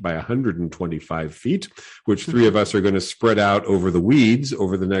 25 feet by 125 feet, which three of us are going to spread out over the weeds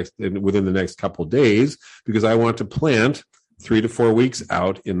within the next couple of days, because I want to plant 3 to 4 weeks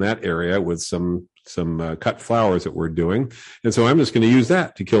out in that area with some cut flowers that we're doing. And so I'm just going to use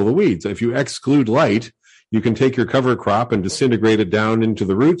that to kill the weeds. If you exclude light, you can take your cover crop and disintegrate it down into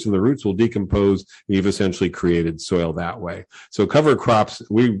the roots, and the roots will decompose, and you've essentially created soil that way. So cover crops,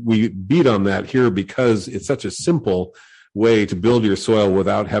 we beat on that here because it's such a simple way to build your soil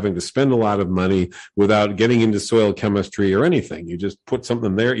without having to spend a lot of money, without getting into soil chemistry or anything. You just put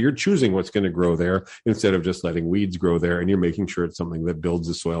something there. You're choosing what's going to grow there instead of just letting weeds grow there, and you're making sure it's something that builds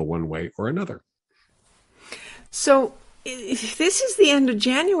the soil one way or another. So this is the end of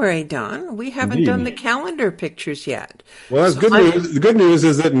January, Don. We haven't done the calendar pictures yet. Well, that's good news. The good news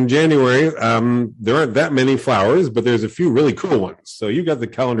is that in January, there aren't that many flowers, but there's a few really cool ones. So you got the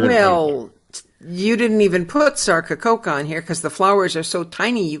calendar. Well, you didn't even put Sarcocoa on here because the flowers are so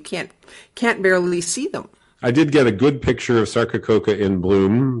tiny you can't barely see them. I did get a good picture of Sarcocoa in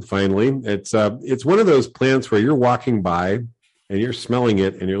bloom, finally. It's one of those plants where you're walking by and you're smelling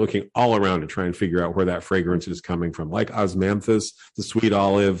it and you're looking all around to try and figure out where that fragrance is coming from, like osmanthus, the sweet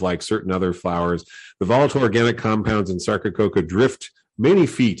olive, like certain other flowers. The volatile organic compounds in Sarcocoa drift many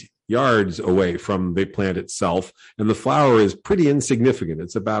feet, yards away from the plant itself, and the flower is pretty insignificant.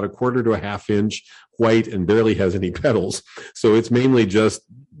 It's about 1/4 to 1/2 inch, white, and barely has any petals. So it's mainly just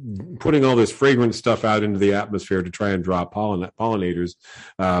putting all this fragrant stuff out into the atmosphere to try and draw pollinators.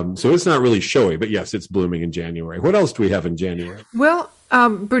 So it's not really showy, but yes, it's blooming in January. What else do we have in January? Well,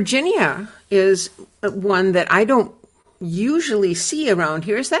 Virginia is one that I don't usually see around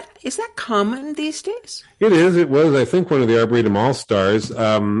here. Is that common these days? It is. It was, I think, one of the Arboretum All-Stars.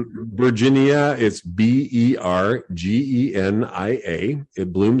 Virginia, it's Bergenia.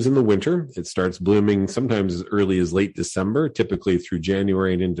 It blooms in the winter. It starts blooming sometimes as early as late December, typically through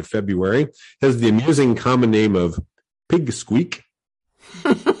January and into February. It has the amusing common name of pig squeak.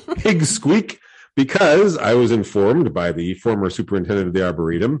 Pig squeak, because I was informed by the former superintendent of the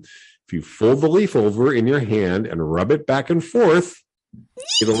Arboretum, if you fold the leaf over in your hand and rub it back and forth,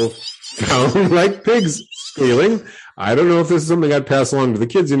 it'll sound like pigs squealing. I don't know if this is something I'd pass along to the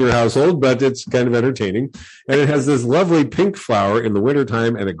kids in your household, but it's kind of entertaining. And it has this lovely pink flower in the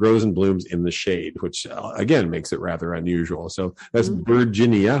wintertime, and it grows and blooms in the shade, which, again, makes it rather unusual. So that's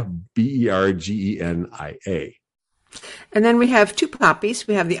Bergenia, Bergenia. And then we have two poppies.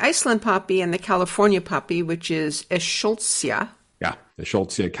 We have the Iceland poppy and the California poppy, which is Eschscholtzia. Yeah, the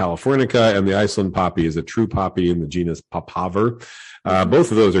Eschscholtzia californica, and the Iceland poppy is a true poppy in the genus Papaver. Both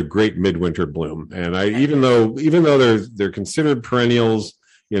of those are great midwinter bloom, and even though they're considered perennials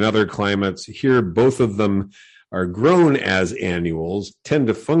in other climates, here both of them are grown as annuals, tend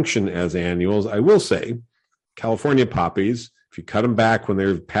to function as annuals. I will say, California poppies, if you cut them back when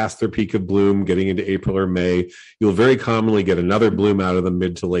they're past their peak of bloom, getting into April or May, you'll very commonly get another bloom out of them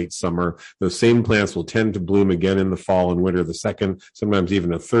mid to late summer. Those same plants will tend to bloom again in the fall and winter, the second, sometimes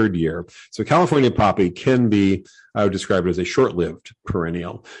even a third year. So California poppy can be, I would describe it as a short-lived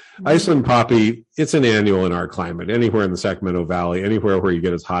perennial. Iceland poppy, it's an annual in our climate. Anywhere in the Sacramento Valley, anywhere where you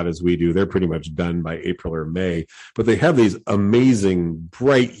get as hot as we do, they're pretty much done by April or May. But they have these amazing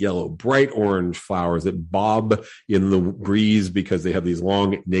bright yellow, bright orange flowers that bob in the breeze because they have these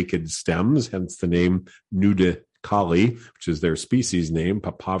long naked stems, hence the name nude Kali, which is their species name,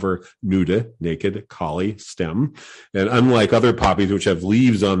 Papaver nude, naked Kali stem. And unlike other poppies, which have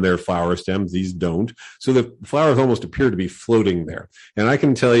leaves on their flower stems, these don't. So the flowers almost appear to be floating there. And I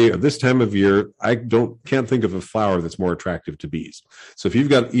can tell you, at this time of year, can't think of a flower that's more attractive to bees. So if you've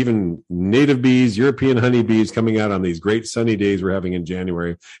got even native bees, European honeybees coming out on these great sunny days we're having in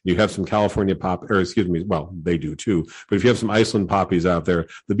January, you have some California they do too. But if you have some Iceland poppies out there,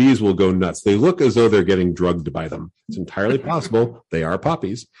 the bees will go nuts. They look as though they're getting drugged by them. It's entirely possible they are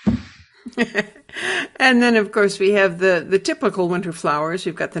poppies. And then, of course, we have the typical winter flowers.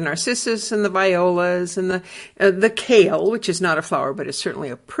 We've got the narcissus and the violas and the kale, which is not a flower, but it's certainly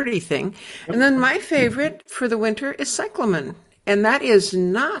a pretty thing. And then my favorite for the winter is cyclamen, and that is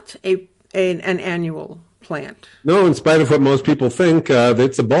not an annual plant. No, in spite of what most people think,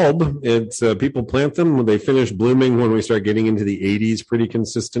 it's a bulb. It's people plant them when they finish blooming when we start getting into the 80s pretty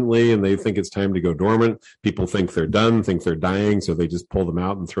consistently, and they think it's time to go dormant. People think they're done, think they're dying, so they just pull them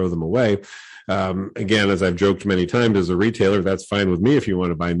out and throw them away. Again, as I've joked many times as a retailer, that's fine with me if you want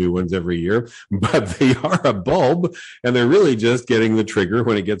to buy new ones every year, but they are a bulb, and they're really just getting the trigger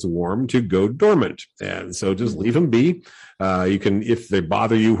when it gets warm to go dormant. And so just leave them be. You can, if they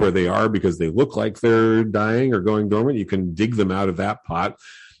bother you where they are because they look like they're dying or going dormant, you can dig them out of that pot,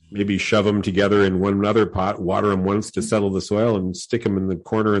 maybe shove them together in one other pot, water them once to settle the soil, and stick them in the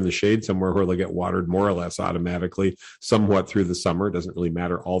corner in the shade somewhere where they get watered more or less automatically, somewhat through the summer. It doesn't really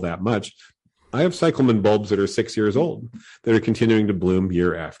matter all that much. I have cyclamen bulbs that are 6 years old that are continuing to bloom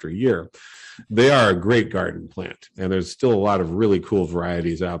year after year. They are a great garden plant, and there's still a lot of really cool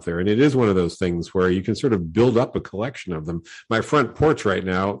varieties out there. And it is one of those things where you can sort of build up a collection of them. My front porch right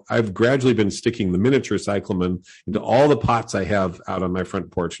now, I've gradually been sticking the miniature cyclamen into all the pots I have out on my front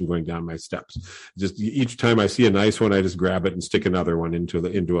porch and going down my steps. Just each time I see a nice one, I just grab it and stick another one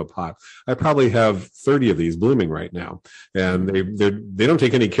into a pot. I probably have 30 of these blooming right now, and they don't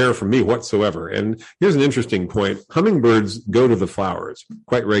take any care from me whatsoever. And here's an interesting point. Hummingbirds go to the flowers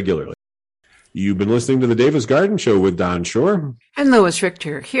quite regularly. You've been listening to the Davis Garden Show with Don Shore and Lois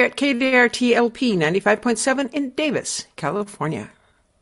Richter here at KDRT LP 95.7 in Davis, California.